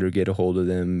respond or get a hold of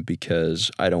them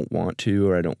because I don't want to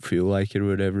or I don't feel like it or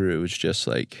whatever. It was just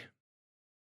like,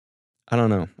 I don't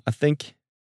know. I think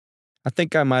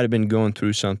I might have been going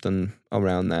through something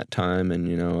around that time,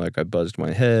 and like I buzzed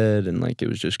my head, and like it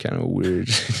was just kind of weird.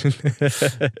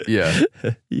 Yeah.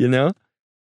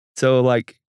 So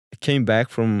like I came back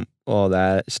from all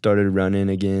that, started running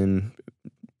again,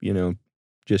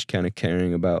 just kind of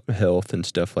caring about health and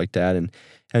stuff like that,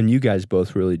 and you guys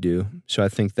both really do. So I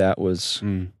think that was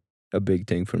a big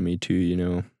thing for me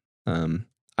too.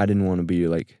 I didn't want to be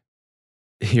like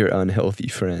your unhealthy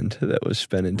friend that was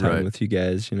spending time with you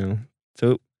guys,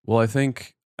 So, well,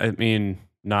 I mean,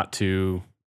 not to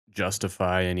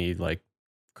justify any like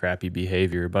crappy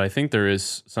behavior, but I think there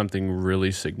is something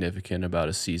really significant about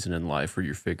a season in life where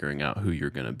you're figuring out who you're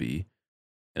going to be.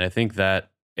 And I think that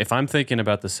if I'm thinking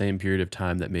about the same period of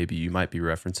time that maybe you might be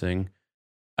referencing,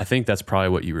 I think that's probably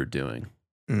what you were doing,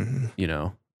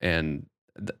 and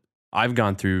I've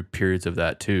gone through periods of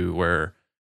that too, where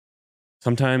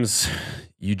sometimes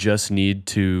you just need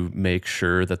to make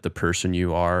sure that the person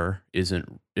you are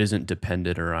isn't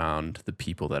dependent around the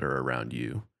people that are around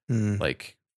you.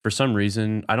 Like, for some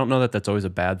reason, I don't know that that's always a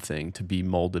bad thing to be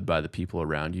molded by the people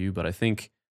around you, but I think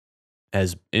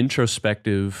as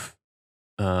introspective,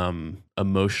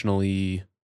 emotionally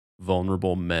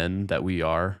vulnerable men that we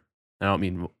are, I don't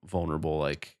mean vulnerable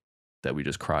like that we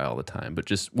just cry all the time, but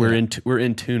just we're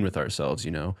in tune with ourselves,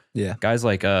 Yeah. Guys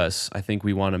like us, I think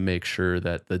we want to make sure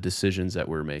that the decisions that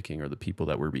we're making or the people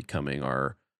that we're becoming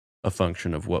are a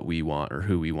function of what we want or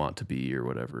who we want to be or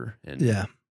whatever. And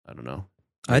I don't know.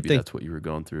 Maybe that's what you were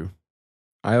going through.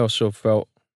 I also felt,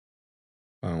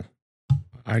 well,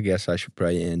 I guess I should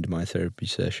probably end my therapy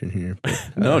session here.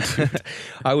 But, No, dude.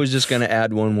 I was just going to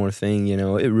add one more thing. It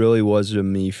really was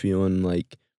me feeling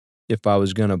like if I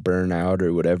was going to burn out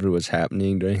or whatever was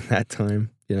happening during that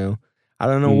time, I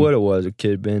don't know what it was. It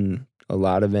could have been a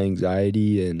lot of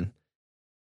anxiety and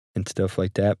stuff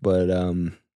like that. But,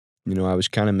 I was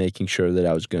kind of making sure that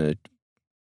I was going to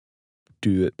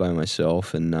do it by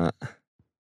myself and not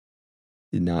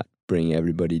bring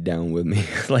everybody down with me,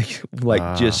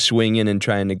 like just swinging and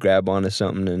trying to grab onto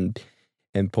something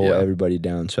and pull everybody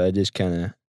down. So I just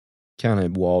kind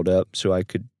of walled up so I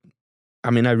could. I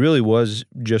mean, I really was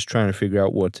just trying to figure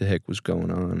out what the heck was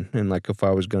going on and like if I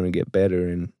was going to get better.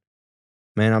 And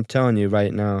man, I'm telling you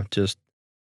right now, just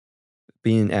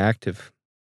being active,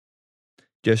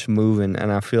 just moving,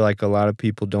 and I feel like a lot of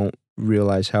people don't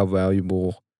realize how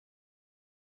valuable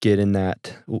getting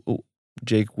that.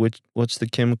 Jake, what's the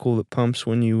chemical that pumps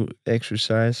when you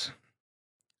exercise?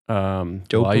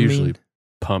 Dopamine? Well, I usually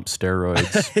pump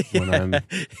steroids when I'm.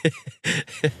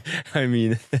 I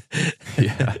mean,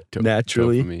 yeah,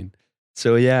 naturally. Dopamine.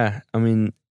 So yeah, I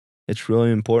mean, it's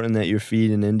really important that you're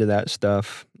feeding into that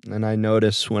stuff. And I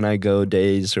notice when I go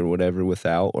days or whatever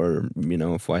without, or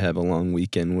if I have a long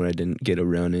weekend where I didn't get a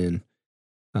run in,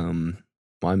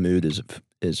 my mood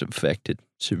is affected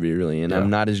severely, and I'm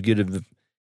not as good of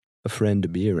a friend to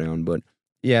be around. But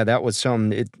yeah, that was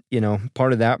something.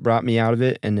 Part of that brought me out of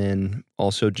it, and then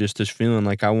also just this feeling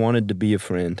like I wanted to be a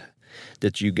friend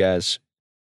that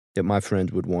my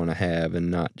friends would want to have, and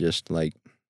not just like,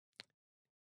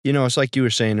 it's like you were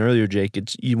saying earlier, Jake.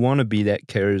 You want to be that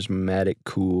charismatic,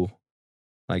 cool,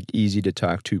 like easy to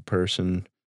talk to person,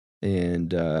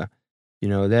 and that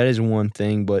is one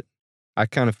thing. But I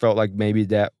kind of felt like maybe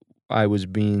that I was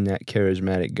being that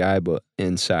charismatic guy, but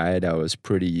inside I was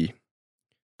pretty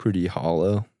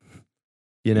hollow,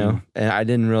 and I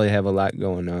didn't really have a lot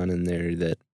going on in there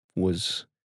that was,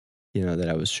 that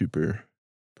I was super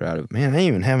proud of. Man, I ain't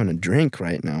even having a drink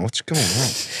right now. What's going on?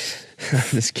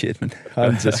 I'm just kidding.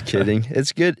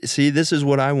 It's good. See, this is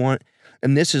what I want.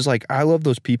 And this is like, I love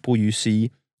those people you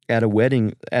see at a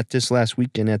wedding, at this last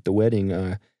weekend at the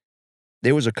wedding.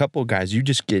 There was a couple of guys, you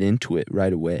just get into it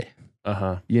right away.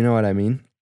 Uh-huh. You know what I mean?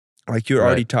 Like you're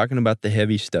already Right. talking about the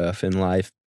heavy stuff in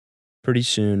life pretty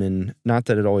soon, and not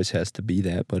that it always has to be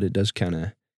that, but it does kind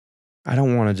of. I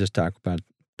don't want to just talk about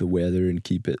the weather and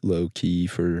keep it low key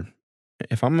for.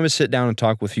 If I'm going to sit down and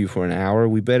talk with you for an hour,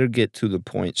 we better get to the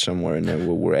point somewhere in there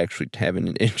where we're actually having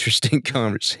an interesting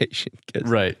conversation.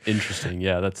 Right. Interesting.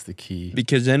 Yeah, that's the key.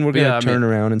 Because then we're But going to yeah, I turn mean-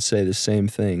 around and say the same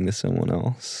thing to someone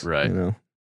else. Right. You know?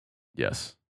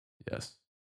 Yes. Yes.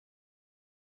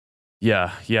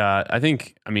 Yeah. Yeah. I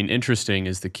mean, interesting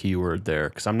is the key word there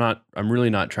because I'm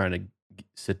really not trying to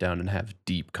sit down and have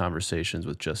deep conversations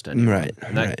with just anyone. Right,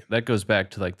 And that, right. that goes back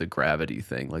to like the gravity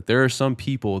thing. Like there are some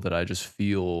people that I just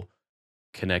feel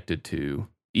connected to,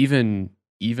 even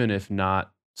if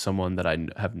not someone that I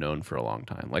have known for a long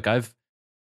time. Like I've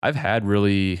had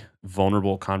really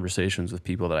vulnerable conversations with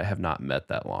people that I have not met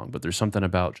that long, but there's something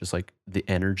about just like the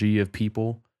energy of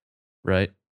people,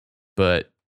 right? But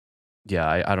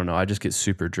yeah, I don't know. I just get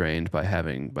super drained by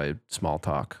small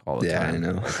talk all the Yeah, I time.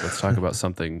 know. Like, let's talk about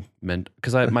something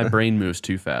because my brain moves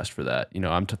too fast for that. You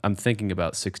know, I'm thinking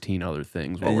about 16 other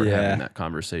things while we're Yeah. having that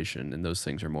conversation, and those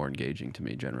things are more engaging to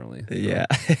me generally. So, Yeah.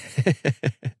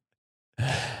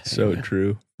 So anyway.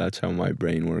 true. That's how my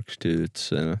brain works too.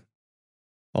 It's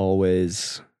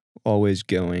always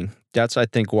going. That's I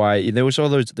think why there's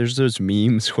those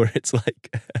memes where it's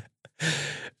like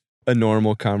a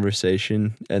normal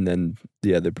conversation and then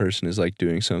the other person is like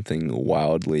doing something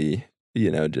wildly,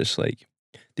 just like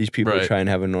these people Right. try and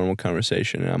have a normal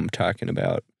conversation and I'm talking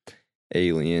about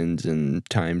aliens and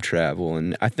time travel,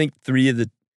 and I think three of the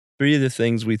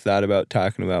things we thought about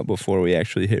talking about before we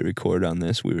actually hit record on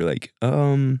this, we were like,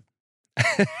 how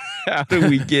do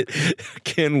we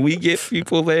can we get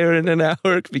people there in an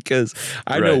hour? Because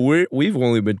I know we've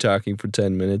only been talking for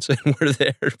 10 minutes and we're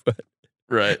there, but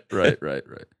Right.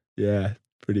 yeah,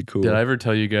 pretty cool. Did I ever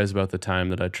tell you guys about the time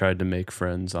that I tried to make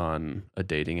friends on a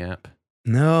dating app?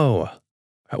 No.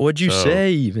 What'd you So-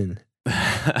 say even?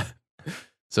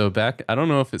 So back, I don't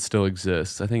know if it still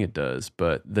exists. I think it does,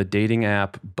 but the dating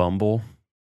app Bumble,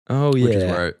 Oh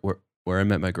yeah. which is where I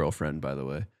met my girlfriend, by the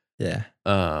way. Yeah.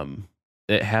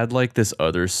 It had like this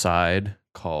other side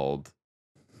called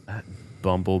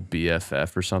Bumble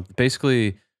BFF or something.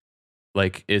 Basically,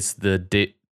 like it's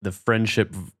the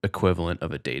friendship equivalent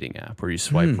of a dating app where you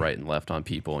swipe right and left on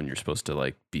people and you're supposed to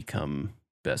like become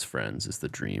best friends is the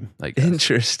dream. I guess.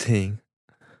 Interesting.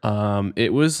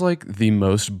 It was like the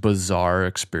most bizarre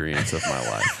experience of my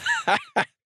life.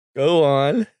 Go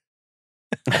on.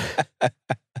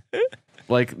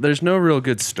 Like, there's no real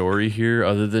good story here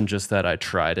other than just that I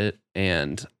tried it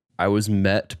and I was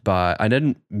I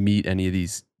didn't meet any of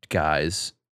these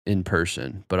guys in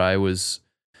person, but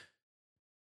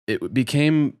it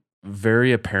became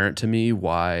very apparent to me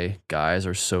why guys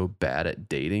are so bad at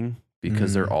dating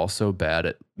because they're also bad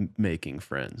at making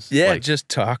friends. Yeah, Like, just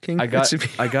talking. I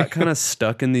got kind of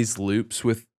stuck in these loops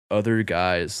with other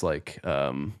guys, like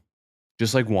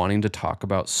just like wanting to talk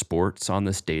about sports on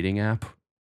this dating app.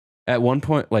 At one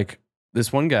point, like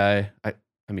this one guy, I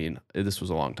mean, this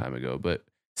was a long time ago, but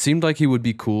seemed like he would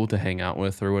be cool to hang out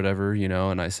with or whatever, you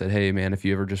know. And I said, hey man, if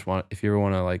you ever want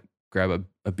to like grab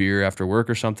a beer after work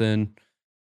or something,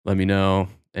 let me know.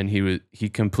 And he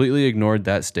completely ignored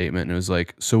that statement and was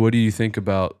like, so what do you think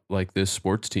about like this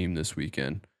sports team this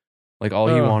weekend? Like all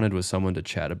he Oh. wanted was someone to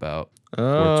chat about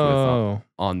Oh.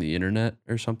 on the internet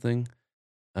or something.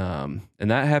 And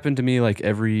that happened to me like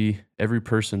every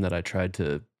person that I tried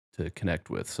to connect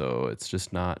with. So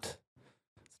it's not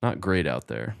great out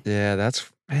there. Yeah,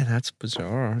 that's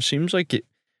bizarre. Seems like it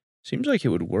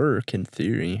would work in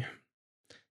theory.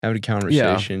 Having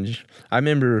conversations. I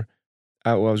remember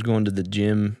I was going to the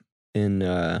gym in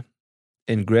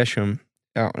Gresham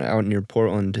out near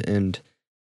Portland, and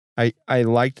I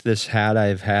liked this hat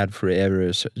I've had forever.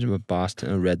 It's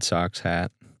a Red Sox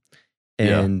hat.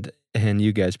 And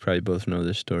you guys probably both know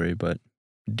this story, but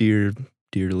dear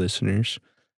listeners,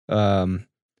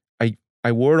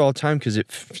 I wore it all the time because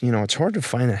it's hard to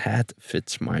find a hat that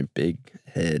fits my big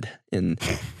head. And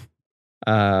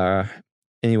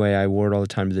anyway, I wore it all the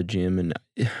time to the gym, and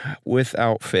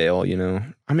without fail,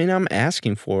 I mean, I'm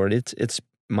asking for it. It's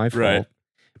my fault. Right.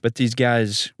 But these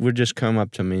guys would just come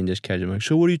up to me and just catch me like,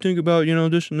 so what do you think about,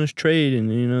 this and this trade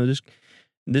and,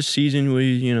 this season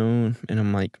and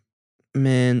I'm like,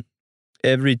 man,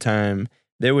 every time.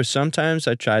 There was sometimes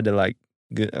I tried to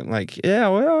yeah,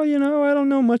 well, I don't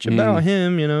know much about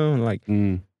him,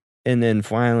 and then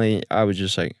finally I was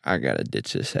just like, I gotta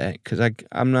ditch this hat because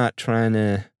I'm not trying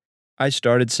to. I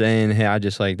started saying, hey, I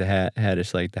just like the hat,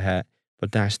 just like the hat,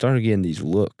 but then I started getting these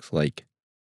looks like,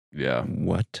 Yeah.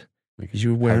 what? Like,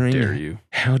 You're wearing how dare you?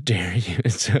 How dare you?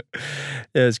 So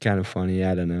it was kind of funny.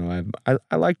 I don't know.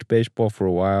 I liked baseball for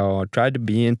a while. I tried to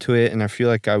be into it, and I feel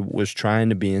like I was trying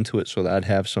to be into it so that I'd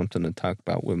have something to talk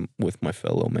about with my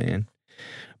fellow man.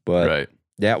 But Right.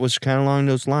 that was kind of along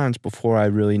those lines before I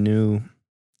really knew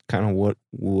kind of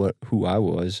who I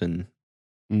was, and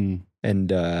Mm.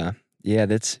 yeah,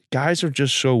 that's guys are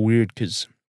just so weird because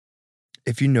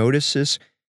if you notice this,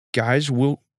 guys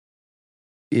will,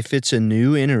 if it's a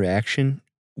new interaction,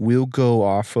 will go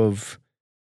off of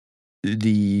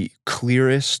the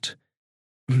clearest,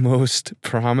 most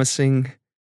promising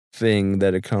thing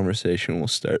that a conversation will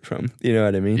start from. You know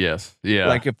what I mean? Yes. Yeah.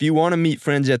 Like if you want to meet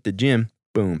friends at the gym,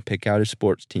 boom, pick out his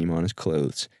sports team on his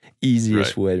clothes.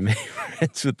 Easiest Right. way to make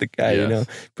friends with the guy, you know?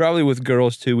 Yes. Probably with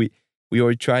girls too. We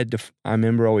always tried to, I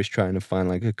remember always trying to find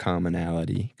like a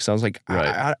commonality. Cause I was like,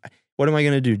 Right. what am I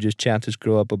going to do? Just chat this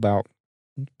girl up about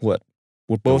what?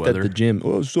 We're both at the weather. gym.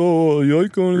 Oh, so you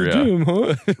like going to the Yeah. gym,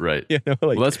 huh? Right. You know,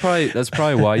 like, Well, that's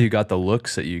probably why you got the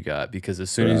looks that you got, because as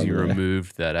soon as you Probably.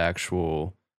 removed that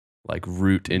actual like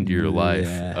route into your life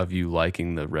Yeah. of you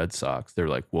liking the Red Sox, they're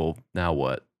like, well, now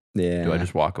what? yeah. Do I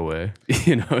just walk away?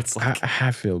 You know, it's like,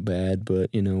 I feel bad,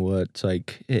 but you know what? It's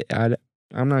like,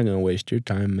 I'm not going to waste your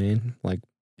time, man. Like,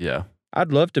 yeah.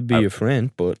 I'd love to be I- your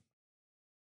friend, but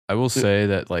I will say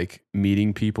that like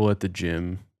meeting people at the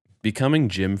gym, becoming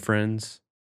gym friends,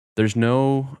 there's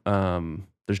no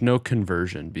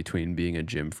conversion between being a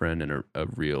gym friend and a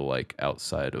real like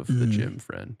outside of the Mm. gym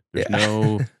friend. There's Yeah.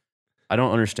 no I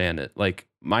don't understand it. Like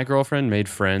my girlfriend made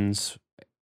friends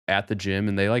at the gym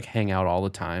and they like hang out all the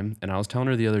time. And I was telling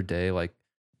her the other day, like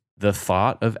the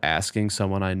thought of asking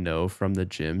someone I know from the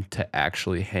gym to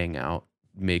actually hang out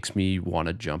makes me want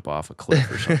to jump off a cliff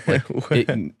or something.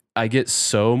 Like I get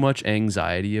so much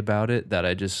anxiety about it that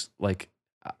I just like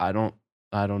I don't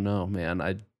know, man.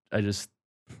 I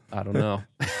don't know.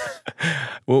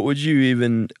 What would you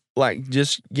even like?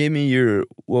 Just give me your.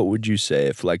 What would you say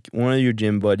if like one of your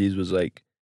gym buddies was like,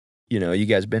 you know, you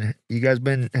guys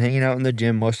been hanging out in the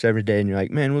gym most every day, and you're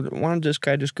like, man, why don't this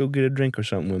guy just go get a drink or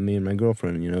something with me and my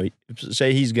girlfriend? You know,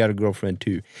 say he's got a girlfriend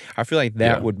too. I feel like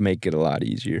that Yeah. would make it a lot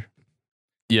easier.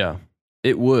 Yeah,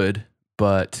 it would,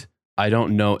 but I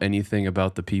don't know anything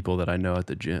about the people that I know at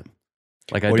the gym.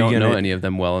 Like, I What are you don't know gonna- any of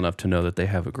them well enough to know that they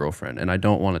have a girlfriend, and I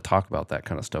don't want to talk about that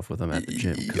kind of stuff with them at the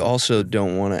gym. 'cause You also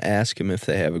don't want to ask them if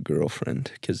they have a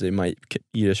girlfriend because they might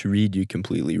just read you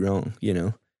completely wrong. You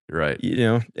know, right,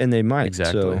 and they might.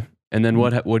 exactly. So, And then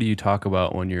what do you talk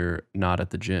about when you're not at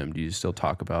the gym? Do you still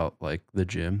talk about like the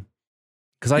gym?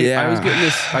 Because I always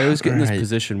get in this Right.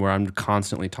 position where I'm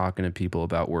constantly talking to people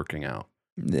about working out.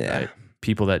 yeah. Right?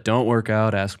 People that don't work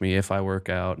out ask me if I work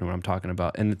out and what I'm talking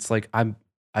about, and it's like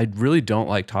I really don't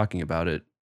like talking about it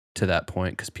to that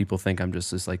point because people think I'm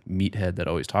just this like meathead that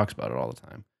always talks about it all the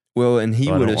time. Well, and he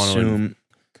So I would don't wanna assume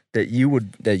that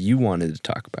you wanted to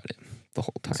talk about it the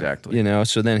whole time. Exactly. You know,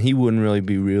 so then he wouldn't really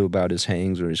be real about his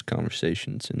hangs or his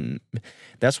conversations, and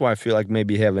that's why I feel like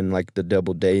maybe having like the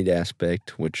double date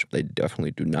aspect, which they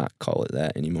definitely do not call it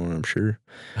that anymore. I'm sure.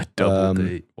 A double Um,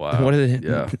 date. Wow. What are they?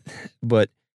 Yeah. But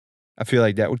I feel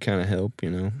like that would kind of help, you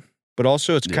know. But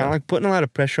also, it's kind Yeah. of like putting a lot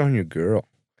of pressure on your girl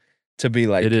to be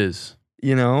like, It is.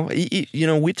 you know,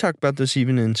 we talked about this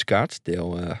even in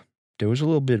Scottsdale. There was a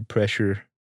little bit of pressure,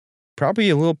 probably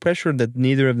a little pressure that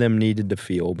neither of them needed to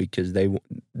feel because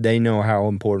they know how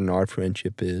important our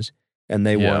friendship is, and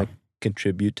they Yeah. want to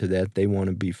contribute to that. They want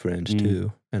to be friends Mm.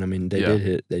 too, and I mean, they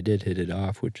Yeah. did hit it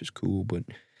off, which is cool. But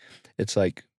it's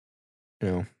like, you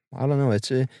know, I don't know.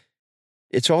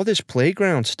 It's all this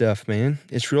playground stuff, man.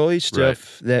 It's really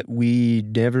stuff that we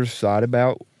never thought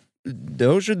about.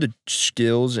 Those are the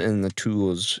skills and the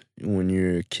tools when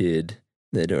you're a kid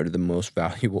that are the most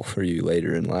valuable for you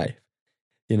later in life.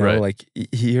 You know, Right. like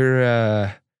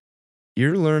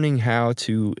you're learning how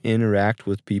to interact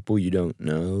with people you don't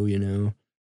know, you know.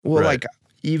 Well, Right. like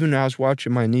even I was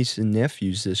watching my niece and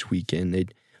nephews this weekend.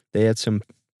 They had some,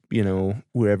 you know,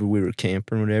 wherever we were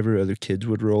camping or whatever, other kids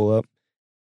would roll up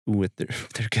with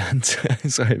their guns.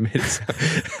 Sorry, I made it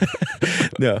sound.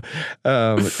 No.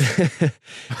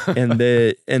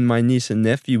 And my niece and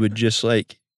nephew would just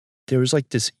like, there was like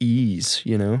this ease,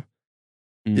 you know?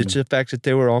 Mm. It's the fact that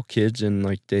they were all kids and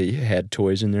like they had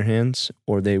toys in their hands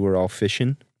or they were all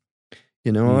fishing.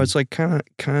 You know, Mm. it's like kind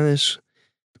of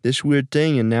this weird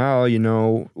thing. And now, you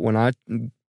know, when I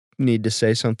need to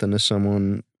say something to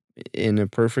someone in a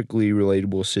perfectly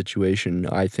relatable situation,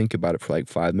 I think about it for like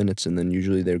 5 minutes and then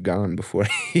usually they're gone before I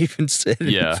even said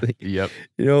Yeah. anything. Yep.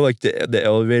 You know, like the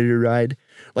elevator ride.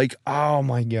 Like, oh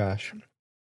my gosh.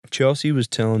 Chelsea was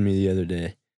telling me the other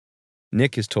day,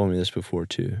 Nick has told me this before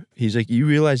too. He's like, you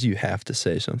realize you have to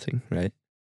say something, right?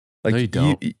 Like No, you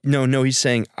don't. No, he's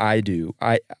saying I do.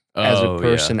 As a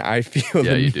person, I feel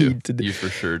Yeah, the you do. need to do. You for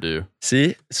sure do.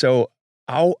 See? So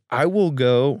I will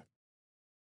go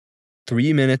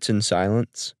 3 minutes in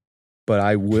silence, but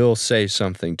I will say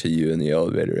something to you in the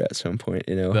elevator at some point,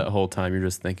 you know? That whole time you're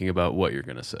just thinking about what you're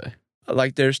going to say.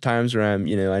 Like there's times where I'm,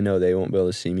 I know they won't be able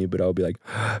to see me, but I'll be like,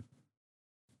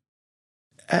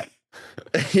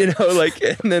 like,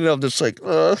 and then I'll just like,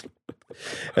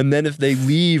 and then if they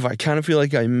leave, I kind of feel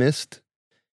like I missed.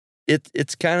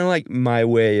 It's kind of like my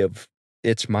way of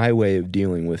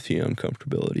dealing with the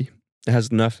uncomfortability. It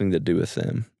has nothing to do with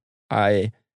them.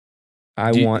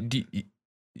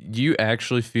 Do you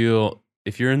actually feel,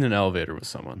 if you're in an elevator with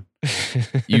someone,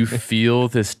 you feel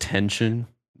this tension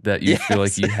that you feel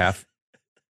like you have?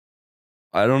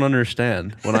 I don't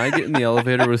understand. When I get in the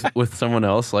elevator with someone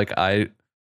else, like I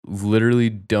literally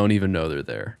don't even know they're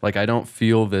there. Like I don't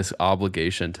feel this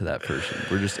obligation to that person.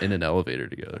 We're just in an elevator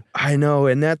together. I know,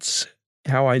 and that's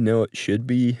how I know it should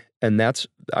be. And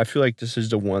I feel like this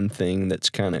is the one thing that's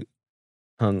kind of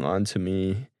hung on to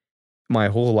me my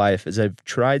whole life is I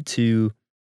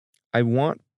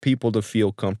want people to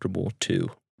feel comfortable too.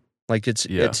 Like it's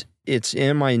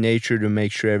in my nature to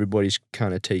make sure everybody's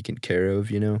kind of taken care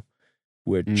of,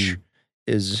 which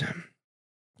is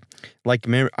like,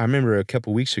 I remember a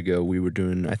couple weeks ago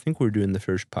I think we were doing the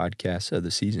first podcast of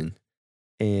the season,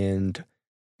 and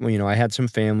I had some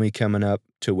family coming up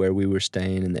to where we were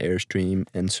staying in the Airstream,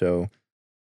 and so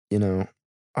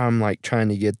I'm like trying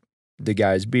to get the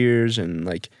guys beers and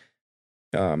like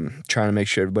trying to make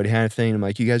sure everybody had a thing. I'm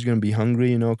like, you guys gonna be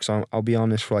hungry, because I'll be on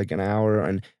this for like an hour,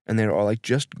 and they're all like,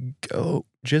 just go,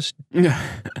 just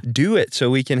do it so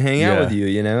we can hang out with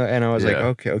you, and I was like,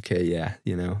 okay, yeah,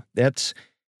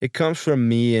 it comes from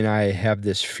me, and I have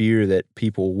this fear that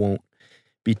people won't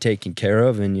be taken care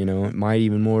of, and it might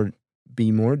even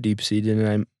be more deep seated,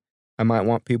 and I might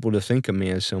want people to think of me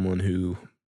as someone who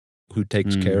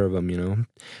takes care of them,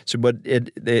 so but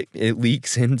it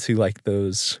leaks into like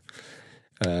those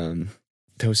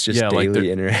just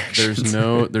daily interactions.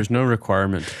 There's no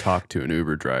requirement to talk to an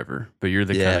Uber driver, but you're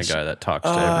the kind of guy that talks to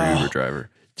every Uber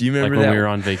driver. Do you remember like when that? we were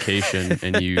on vacation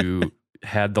and you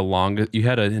had you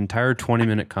had an entire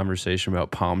 20-minute conversation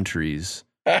about palm trees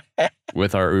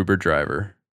with our Uber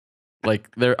driver. Like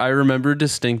I remember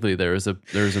distinctly there was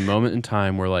a moment in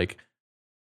time where like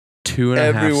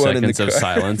 2.5 seconds of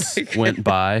silence went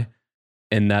by.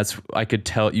 And I could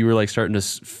tell you were like starting to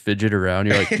fidget around.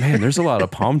 You're like, man, there's a lot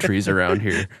of palm trees around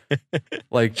here.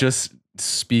 Like just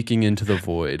speaking into the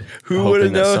void. Who would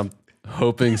have known?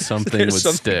 Hoping something would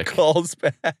stick. Calls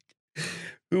back.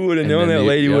 Who would have known that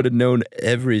lady would have known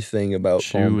everything about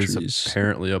palm trees? She was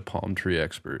apparently a palm tree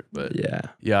expert. But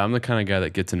yeah, I'm the kind of guy that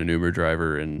gets in an Uber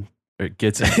driver and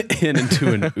gets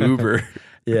into an Uber.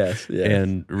 Yes.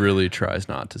 And really tries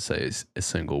not to say a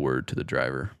single word to the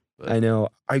driver. I know.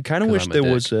 I kind of wish there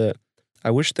was no,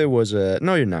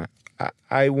 you're not.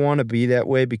 I want to be that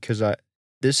way because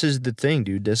this is the thing,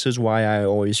 dude. This is why I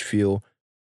always feel,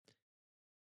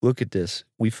 look at this.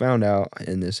 We found out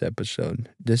in this episode,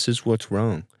 this is what's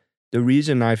wrong. The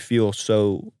reason I feel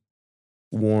so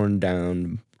worn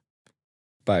down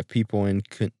by people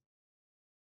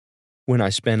when I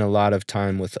spend a lot of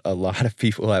time with a lot of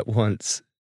people at once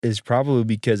is probably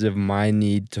because of my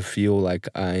need to feel like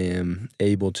I am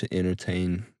able to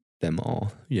entertain them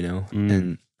all,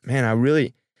 And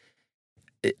man,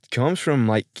 it comes from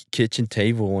like kitchen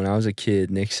table. When I was a kid,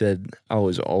 Nick said I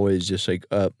was always just like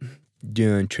up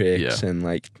doing tricks and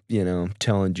like,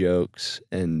 telling jokes.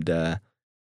 And I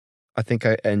think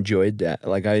I enjoyed that.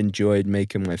 Like I enjoyed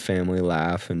making my family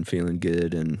laugh and feeling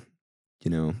good and,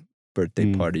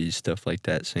 birthday parties, stuff like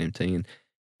that, same thing.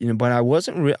 And, but I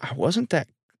wasn't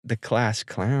the class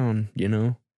clown,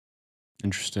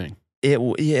 Interesting. I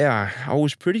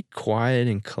was pretty quiet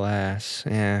in class.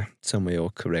 Yeah, somebody will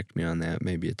correct me on that.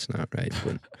 Maybe it's not right,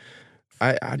 but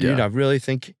I really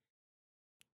think,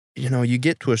 you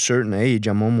get to a certain age,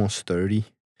 I'm almost 30,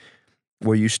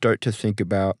 where you start to think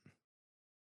about,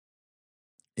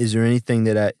 is there anything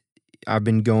that I've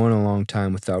been going a long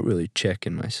time without really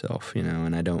checking myself,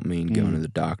 and I don't mean going to the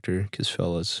doctor, because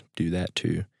fellas do that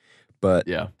too, but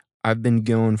I've been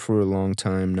going for a long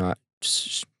time.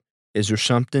 Is there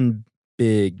something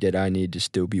big that I need to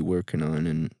still be working on?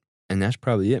 And that's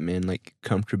probably it, man. Like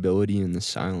comfortability in the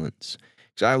silence.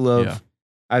 Because I love,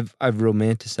 I've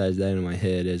romanticized that in my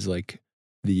head as like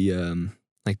the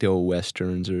old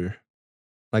westerns, or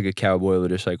like a cowboy will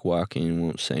just like walk in and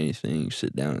won't say anything,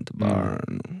 sit down at the bar,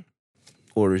 and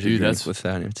orders Dude, a drink that's-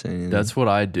 without even saying anything. That's what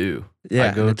I do.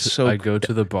 yeah. I go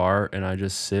to the bar and I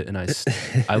just sit and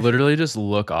I literally just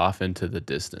look off into the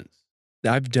distance.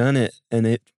 I've done it, and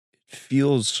it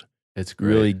feels It's great.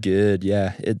 really good.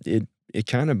 Yeah, it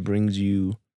kind of brings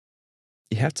you.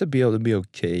 You have to be able to be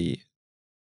okay.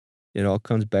 It all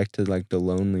comes back to like the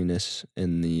loneliness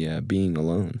and the being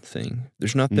alone thing.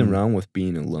 There's nothing Mm. wrong with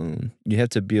being alone. You have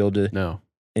to be able to, No.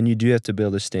 and you do have to be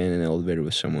able to stand in an elevator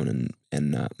with someone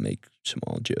and not make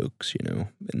small jokes, you know.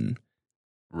 And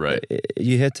Right.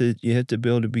 you have to be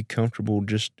able to be comfortable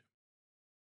just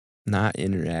not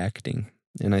interacting.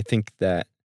 And I think that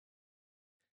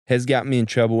has got me in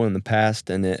trouble in the past,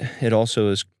 and it also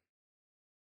is.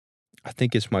 I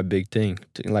think it's my big thing,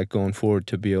 to, like going forward,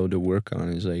 to be able to work on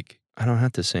is like, I don't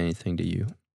have to say anything to you.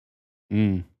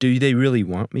 Mm. Do they really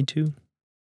want me to?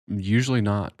 Usually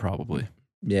not, probably.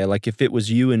 Yeah, like if it was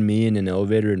you and me in an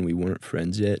elevator and we weren't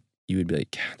friends yet, you would be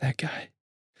like, God, that guy.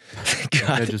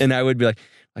 God. just- And I would be like,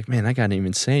 man, that guy didn't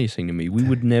even say anything to me. We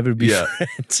would never be Yeah.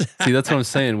 friends. See, that's what I'm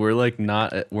saying. We're like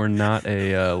not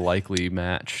a likely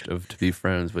match to be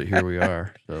friends, but here we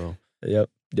are. So Yep.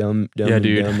 Dumb Yeah, and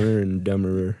dude. dumber and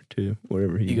dumberer too.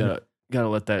 Whatever you gotta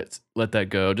let that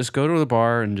go. Just go to the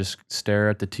bar and just stare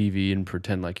at the TV and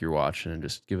pretend like you're watching and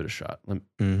just give it a shot. Let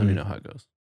me know how it goes.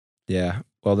 Yeah.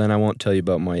 Well, then I won't tell you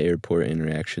about my airport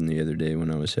interaction the other day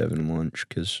when I was having lunch,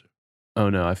 because Oh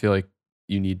no, I feel like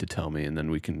you need to tell me, and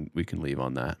then we can leave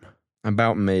on that. I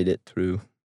about made it through.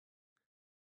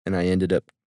 And I ended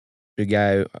up,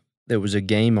 there was a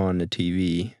game on the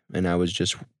TV, and I was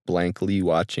just blankly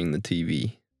watching the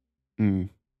TV. Mm.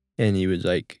 And he was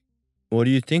like, what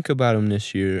do you think about him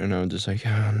this year? And I was just like,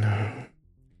 oh no.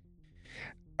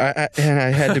 And I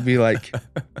had to be like,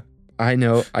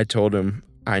 I told him,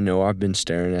 I know I've been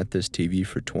staring at this TV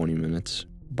for 20 minutes,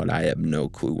 but I have no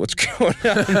clue what's going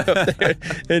on up there.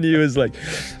 And he was like,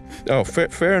 oh,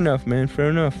 fair enough, man, fair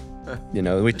enough. You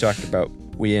know,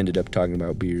 we ended up talking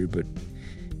about beer, but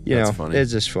you That's know, funny.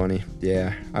 it's just funny.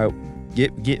 Yeah.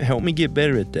 Help me get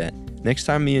better at that. Next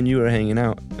time me and you are hanging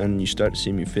out and you start to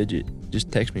see me fidget,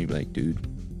 just text me, be like, dude,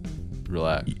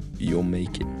 Relax. you'll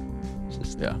make it. It's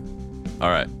just, Yeah. All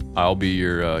right. I'll be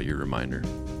your reminder.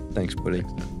 thanks, buddy.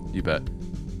 You bet.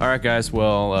 All right, guys.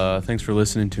 Well, thanks for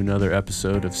listening to another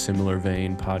episode of Similar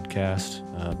Vein Podcast.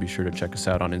 Be sure to check us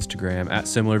out on Instagram at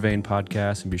Similar Vein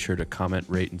Podcast, and be sure to comment,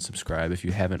 rate, and subscribe if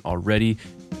you haven't already.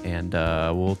 And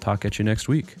we'll talk at you next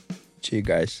week. See you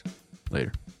guys.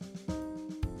 Later.